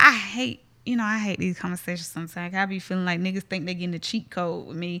 First of all, I hate these conversations sometimes. I be feeling like niggas think they getting the cheat code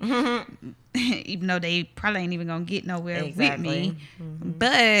with me. Even though they probably ain't even gonna get nowhere with me.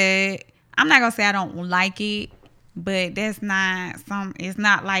 But I'm not gonna say I don't like it. But it's not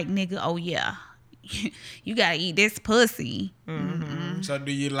like, nigga, oh yeah, you gotta eat this pussy. So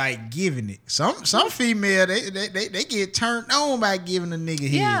do you like giving it? Some female they get turned on by giving a nigga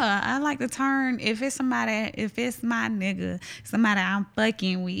head. Yeah, I like to turn if it's my nigga, somebody I'm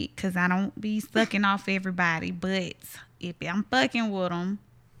fucking with, cause I don't be sucking off everybody. But if I'm fucking with them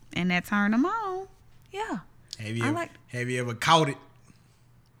and that turn them on, yeah. Have you ever caught it?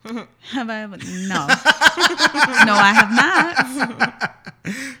 Have I ever? No, no, I have not.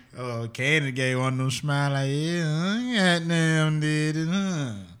 Oh, Candy gave one of them smile like, yeah, goddamn did it,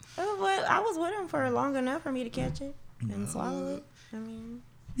 huh? Well, I was with him for long enough for me to catch it and swallow it. I mean,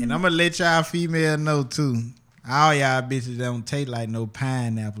 And I'm gonna let y'all female know too. All y'all bitches don't taste like no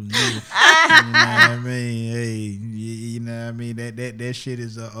pineapple. You know what I mean? Hey, you know what I mean? That shit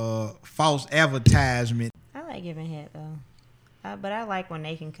is a false advertisement. I like giving head though. But I like when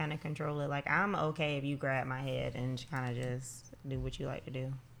they can kind of control it. Like, I'm okay if you grab my head and kind of just do what you like to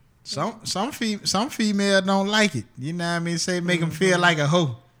do. Some female don't like it. You know what I mean? Say make them feel like a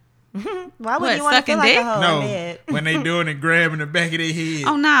hoe. Why would What, you want to sucking feel like dick? a hoe in No, bed? when they doing it, grabbing the back of their head.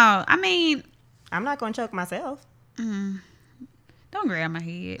 Oh no, I mean, I'm not going to choke myself. don't grab my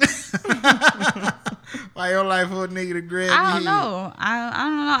head. Why your life for a nigga to grab I your don't head know. I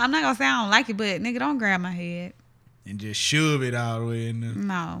don't know. I'm not gonna say I don't like it, but nigga, don't grab my head. and just shove it all the way in there?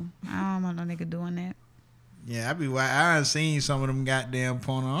 No, I don't want no nigga doing that. Yeah, I done seen some of them goddamn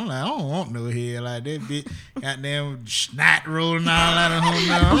porn. I'm like, I don't want no head like that bitch. Goddamn snot rolling all out of her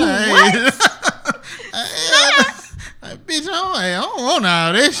mouth. Like, bitch, I don't want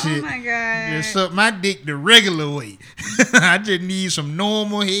all that shit. Oh my god. Just suck my dick the regular way. I just need some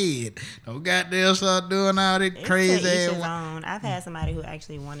normal head. Don't goddamn start doing all that It's crazy to each his ass. own. I've had somebody who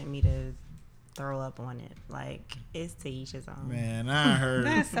actually wanted me to throw up on it. Like, it's to each his own. Man, I heard.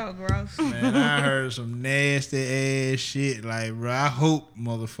 That's so gross. Man, I heard some nasty ass shit. Like, bro, I hope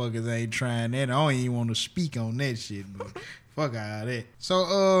motherfuckers ain't trying that. I don't even want to speak on that shit, but fuck all that.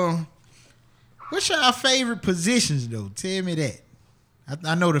 So, what's your favorite positions though? Tell me that.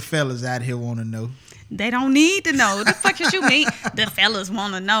 I know the fellas out here want to know. They don't need to know. The fuck is you mean? The fellas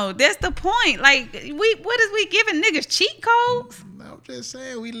want to know. That's the point. Like, what is we giving niggas cheat codes? I'm just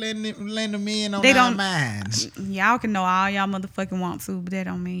saying we letting them in on They our don't- minds. Y'all can know all y'all motherfucking want to, but that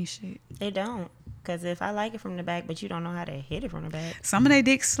don't mean shit. They don't. Because if I like it from the back, but you don't know how to hit it from the back. Some of they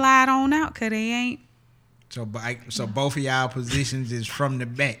dicks slide on out because they ain't. So both of y'all positions is from the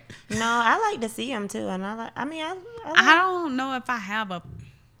back. No, I like to see them too. And I I don't know if I have a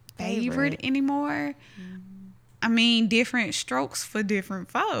favorite anymore. I mean, different strokes for different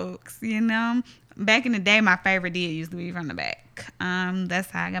folks, you know. Back in the day, my favorite did used to be from the back. That's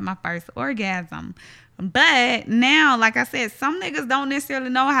how I got my first orgasm. But now, like I said, some niggas don't necessarily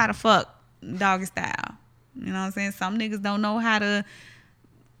know how to fuck doggy style. You know what I'm saying? Some niggas don't know how to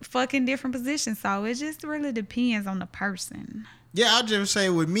fuck in different positions. So it just really depends on the person. Yeah, I'll just say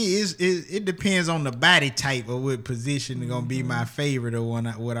with me, it depends on the body type or what position is gonna be my favorite or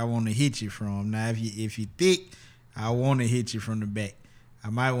what I want to hit you from. Now, if you thick, I want to hit you from the back. I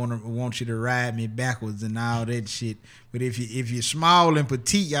might want you to ride me backwards and all that shit. But if you're small and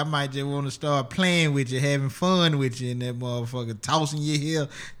petite, I might just want to start playing with you, having fun with you, and that motherfucker tossing your hair,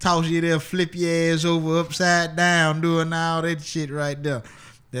 toss you there, flip your ass over upside down, doing all that shit right there.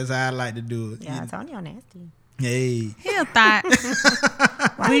 That's how I like to do it. Yeah, Antonio nasty. Hey. He a thought.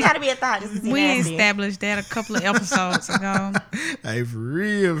 Why you gotta be a thought? Just to see We nasty? established that a couple of episodes ago. Hey, for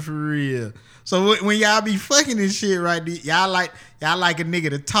real. So when y'all be fucking this shit right there, y'all like a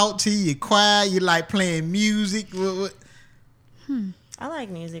nigga to talk to you, quiet, you like playing music. What? I like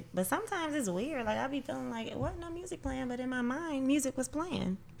music, but sometimes it's weird. Like I be feeling like it wasn't no music playing, but in my mind, music was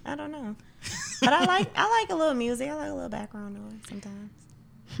playing. I don't know, but I like a little music. I like a little background noise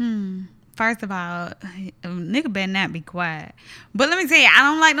sometimes. First of all, a nigga better not be quiet. But let me tell you, I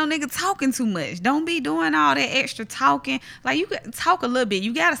don't like no nigga talking too much. Don't be doing all that extra talking. Like, you could talk a little bit.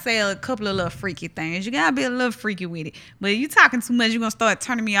 You got to say a couple of little freaky things. You got to be a little freaky with it. But if you talking too much, you're going to start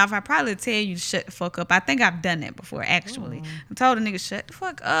turning me off. I probably tell you to shut the fuck up. I think I've done that before, actually. I told a nigga, shut the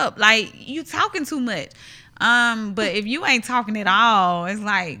fuck up. Like, you talking too much. But if you ain't talking at all, it's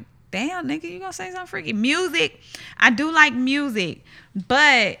like, damn, nigga, you going to say something freaky. Music, I do like music.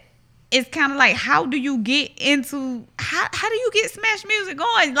 But it's kind of like, how do you get into, how do you get smash music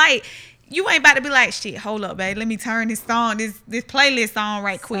going? Like, you ain't about to be like, shit, hold up, babe. Let me turn this song, this playlist on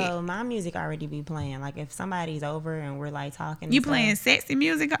right quick. So my music already be playing. Like if somebody's over and we're like talking. You and playing stuff, sexy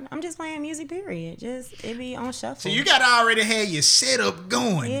music? I'm just playing music, period. Just, it be on shuffle. So you gotta already have your setup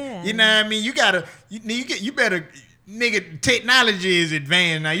going. Yeah. You know what I mean? You better. Nigga, technology is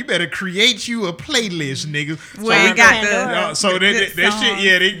advanced now. You better create you a playlist, nigga. Where you got the so that good shit, songs.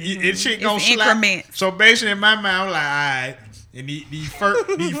 yeah, that shit gonna It's slide. increments. So basically, in my mind, I'm like, all right, and these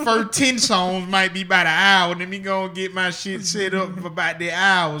first 10 songs might be about an hour. Then me gonna get my shit set up for about the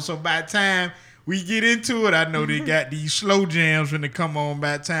hour. So by the time we get into it, I know they got these slow jams when they come on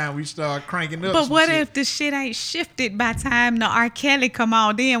by the time we start cranking up. But some what shit. if the shit ain't shifted by time the R. Kelly come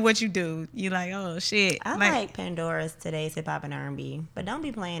on? Then what you do? You like, oh shit. I like Pandora's Today's Hip Hop and R&B, but don't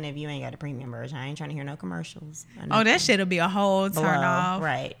be playing if you ain't got a premium version. I ain't trying to hear no commercials. Oh, that shit'll be a whole turn off.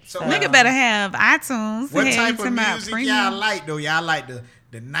 Right. So, Nigga better have iTunes. What Hell, type you of talking about music premium? y'all like though? Y'all like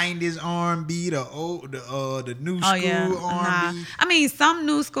the 90s R&B, the new school R&B. Nah. I mean, some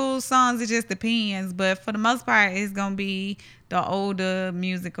new school songs, it just depends. But for the most part, it's gonna be the older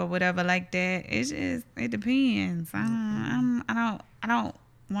music or whatever like that. It depends. I don't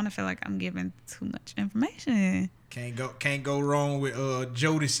want to feel like I'm giving too much information. Can't go wrong with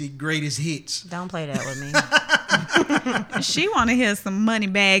Jodeci Greatest Hits. Don't play that with me. She want to hear some money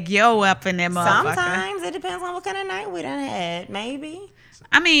bag yo up in that motherfucker. Sometimes it depends on what kind of night we done had. Maybe.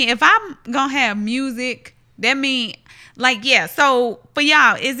 I mean, if I'm gonna have music, that mean like, yeah. So for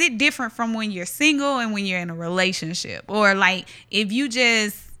y'all, is it different from when you're single and when you're in a relationship, or like if you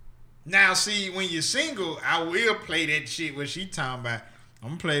just Now, see, when you're single, I will play that shit what she talking about. I'm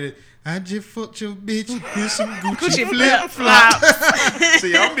gonna play that. I just fucked your bitch. Here's some Gucci flip-flops.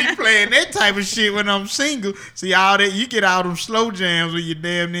 See, I'm be playing that type of shit when I'm single. See, all that you get all them slow jams when you're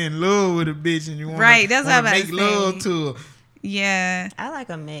damn near in love with a bitch and you want Right, that's what I'm about make to love say. to her. yeah. I like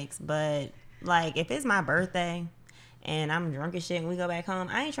a mix, but like if it's my birthday and I'm drunk as shit and we go back home,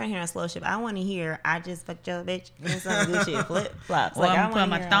 I ain't trying to hear no slow shit. I want to hear I just fucked your bitch and some Gucci flip flops. Well, Like I I'm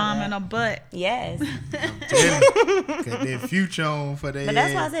want putting to my thumb in her butt. Yes, Cut that future on for that. but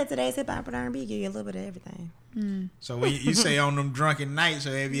that's why I said today's hip hop and R&B give you a little bit of everything. So when you say on them drunken nights,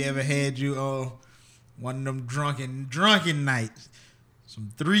 so have you ever had one of them drunken nights?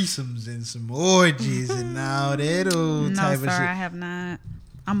 Some threesomes and some orgies and all that old No, type sir, of shit. I have not.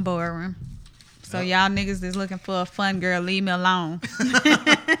 I'm boring. So y'all niggas is looking for a fun girl, leave me alone.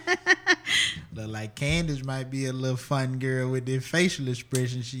 Look like Candace might be a little fun girl with the facial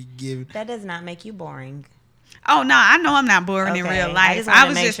expression she giving. That does not make you boring. Oh no, I know I'm not boring in Okay, real I life. just wanted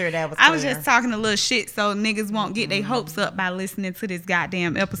to make sure that was I was clear. just talking a little shit so niggas won't get their hopes up by listening to this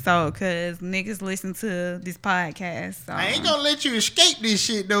goddamn episode, cause niggas listen to this podcast. So I ain't gonna let you escape this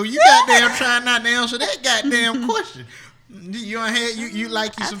shit though. You goddamn trying not to answer that goddamn question. You don't have you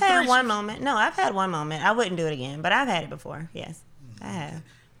like you I've some had threesomes? one moment. No, I've had one moment. I wouldn't do it again, but I've had it before. Yes, I have.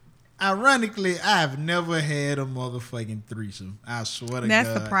 Ironically, I've never had a motherfucking threesome. I swear to That's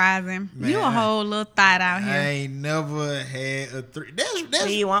God. surprising. Man, You a whole little thought out I here. ain't never had a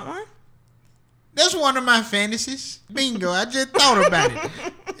Do you want one? That's one of my fantasies. Bingo. I just thought about it.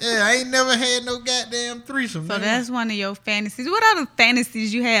 Yeah, I ain't never had no goddamn threesome. So man. that's one of your fantasies. What other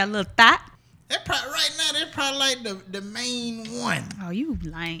fantasies you had, little thought? That probably right now. That's probably like the main one. Oh, you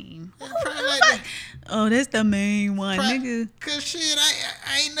lame. That's probably like Oh, that's the main one, nigga. Cause shit,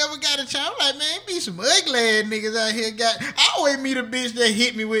 I ain't never got a chance. I'm like, man, be some ugly ass niggas out here. I always meet a bitch that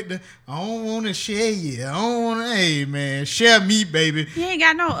hit me with the, I don't want to share you. I don't want to. Hey man, share me, baby. You ain't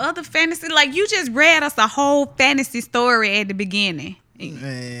got no other fantasy. Like, you just read us a whole fantasy story at the beginning.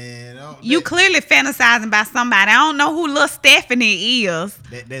 Man, You clearly fantasizing about somebody. I don't know who little Stephanie is.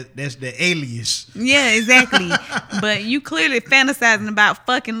 That's the alias. Yeah, exactly. But you clearly fantasizing about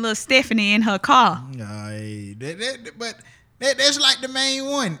fucking little Stephanie in her car. Hey, but that's like the main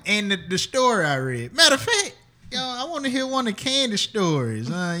one and the story I read. Matter of fact, yo, I want to hear one of Candy's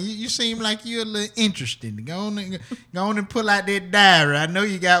stories. You seem like you're a little interested. Go on and pull out that diary. I know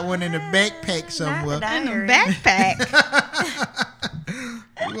you got one in the backpack somewhere. In the backpack.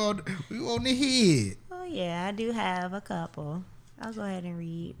 We want to hear it. Oh yeah, I do have a couple. I'll go ahead and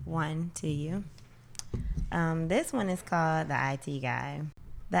read one to you. This one is called The IT Guy.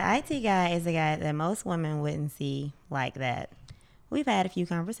 The IT guy is a guy that most women wouldn't see like that. We've had a few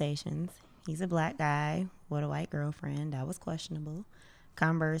conversations. He's a black guy with a white girlfriend. That was questionable.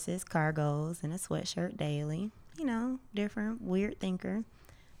 Converses, cargos, and a sweatshirt daily. You know, different, weird thinker.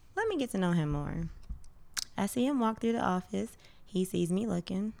 Let me get to know him more. I see him walk through the office. He sees me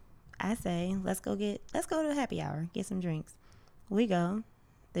looking. I say, let's go to a happy hour, get some drinks. We go.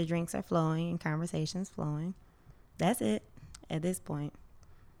 The drinks are flowing and conversations flowing. That's it at this point.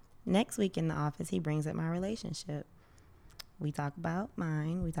 Next week in the office, he brings up my relationship. We talk about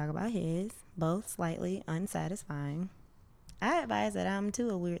mine. We talk about his, both slightly unsatisfying. I advise that I'm too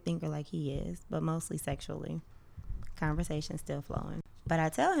a weird thinker like he is, but mostly sexually. Conversation still flowing. But I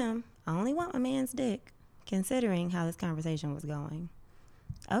tell him I only want my man's dick, considering how this conversation was going.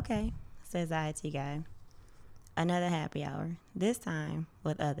 Okay, says the IT guy. Another happy hour, this time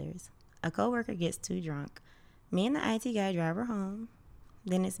with others. A coworker gets too drunk. Me and the IT guy drive her home.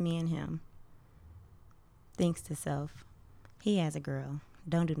 Then it's me and him. Thinks to self, he has a girl.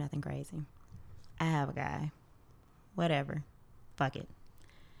 Don't do nothing crazy. I have a guy. Whatever. Fuck it.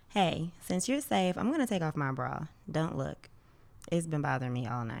 Hey, since you're safe, I'm going to take off my bra. Don't look. It's been bothering me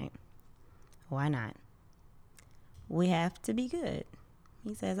all night. Why not? We have to be good.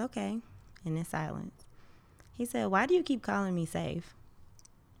 He says, okay. And it's silence. He said, why do you keep calling me safe?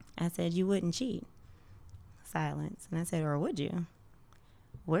 I said, you wouldn't cheat. Silence. And I said, or would you?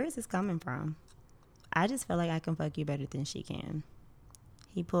 Where is this coming from? I just feel like I can fuck you better than she can.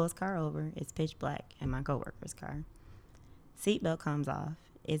 He pulls car over. It's pitch black in my coworker's car. Seatbelt comes off.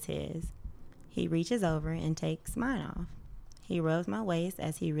 It's his. He reaches over and takes mine off. He rubs my waist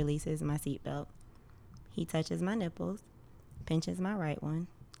as he releases my seatbelt. He touches my nipples, pinches my right one.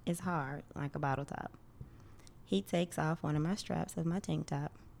 It's hard, like a bottle top. He takes off one of my straps of my tank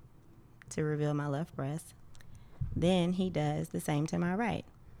top to reveal my left breast. Then he does the same to my right.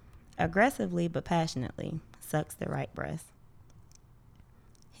 Aggressively but passionately sucks the right breast.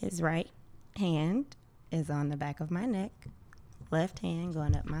 His right hand is on the back of my neck, left hand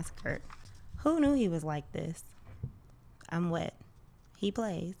going up my skirt. Who knew he was like this? I'm wet. He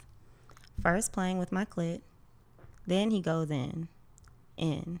plays. First playing with my clit, then he goes in.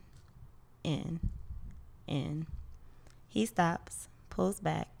 He stops, pulls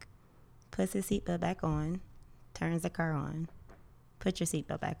back, puts his seatbelt back on, turns the car on. Put your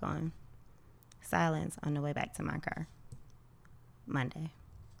seatbelt back on. Silence on the way back to my car. Monday.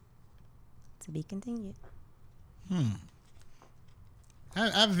 To be continued.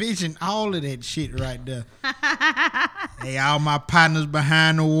 I vision all of that shit right there. Hey, all my partners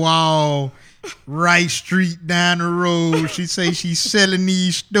behind the wall, right street down the road. She say she's selling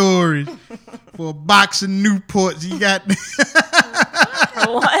these stories for a box of Newports. You got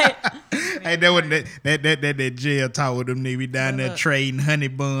What? Hey, that wasn't that jail talk with them niggas down there trading honey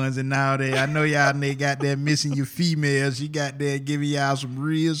buns and all that. I know y'all niggas got there missing your females. She got there giving y'all some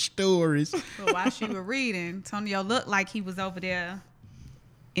real stories. But while she was reading, Tonio looked like he was over there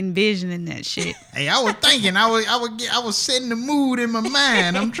envisioning that shit. Hey, I was thinking, I was setting the mood in my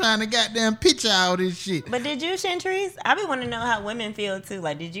mind. I'm trying to goddamn picture all this shit. But did you, Shantrice? I be wanting to know how women feel too.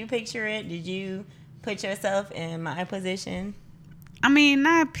 Like, did you picture it? Did you put yourself in my position? I mean,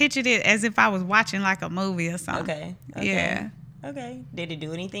 I pictured it as if I was watching like a movie or something. Okay. Yeah. Okay. Did it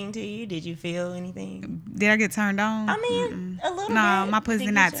do anything to you? Did you feel anything? Did I get turned on? I mean, a little bit. No, my pussy Did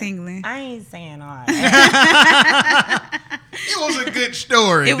you not show- tingling. I ain't saying all that. It was a good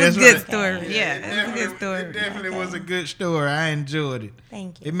story. It was a That's good what- story. Yeah, it was a good It story. definitely was a good story. I enjoyed it.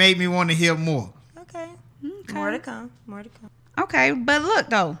 Thank you. It made me want to hear more. Okay. Okay. More to come. More to come. Okay, but look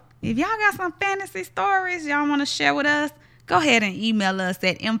though, if y'all got some fantasy stories y'all want to share with us, go ahead and email us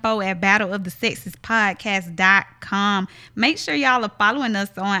at info@battleofthesexespodcast.com. Make sure y'all are following us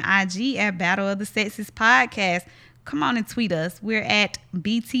on IG at Battle of the Sexes Podcast. Come on and tweet us. We're at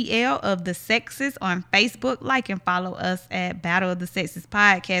BTL of the Sexes on Facebook. Like and follow us at Battle of the Sexes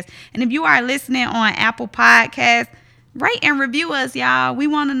Podcast. And if you are listening on Apple Podcasts, rate and review us, y'all. We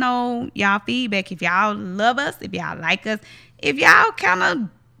want to know y'all feedback. If y'all love us, if y'all like us, if y'all kind of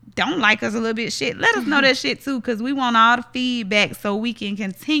don't like us a little bit, shit, let us know that shit too, because we want all the feedback so we can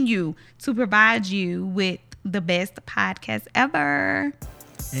continue to provide you with the best podcast ever.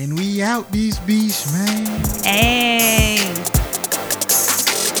 And we out these beasts, man. Hey.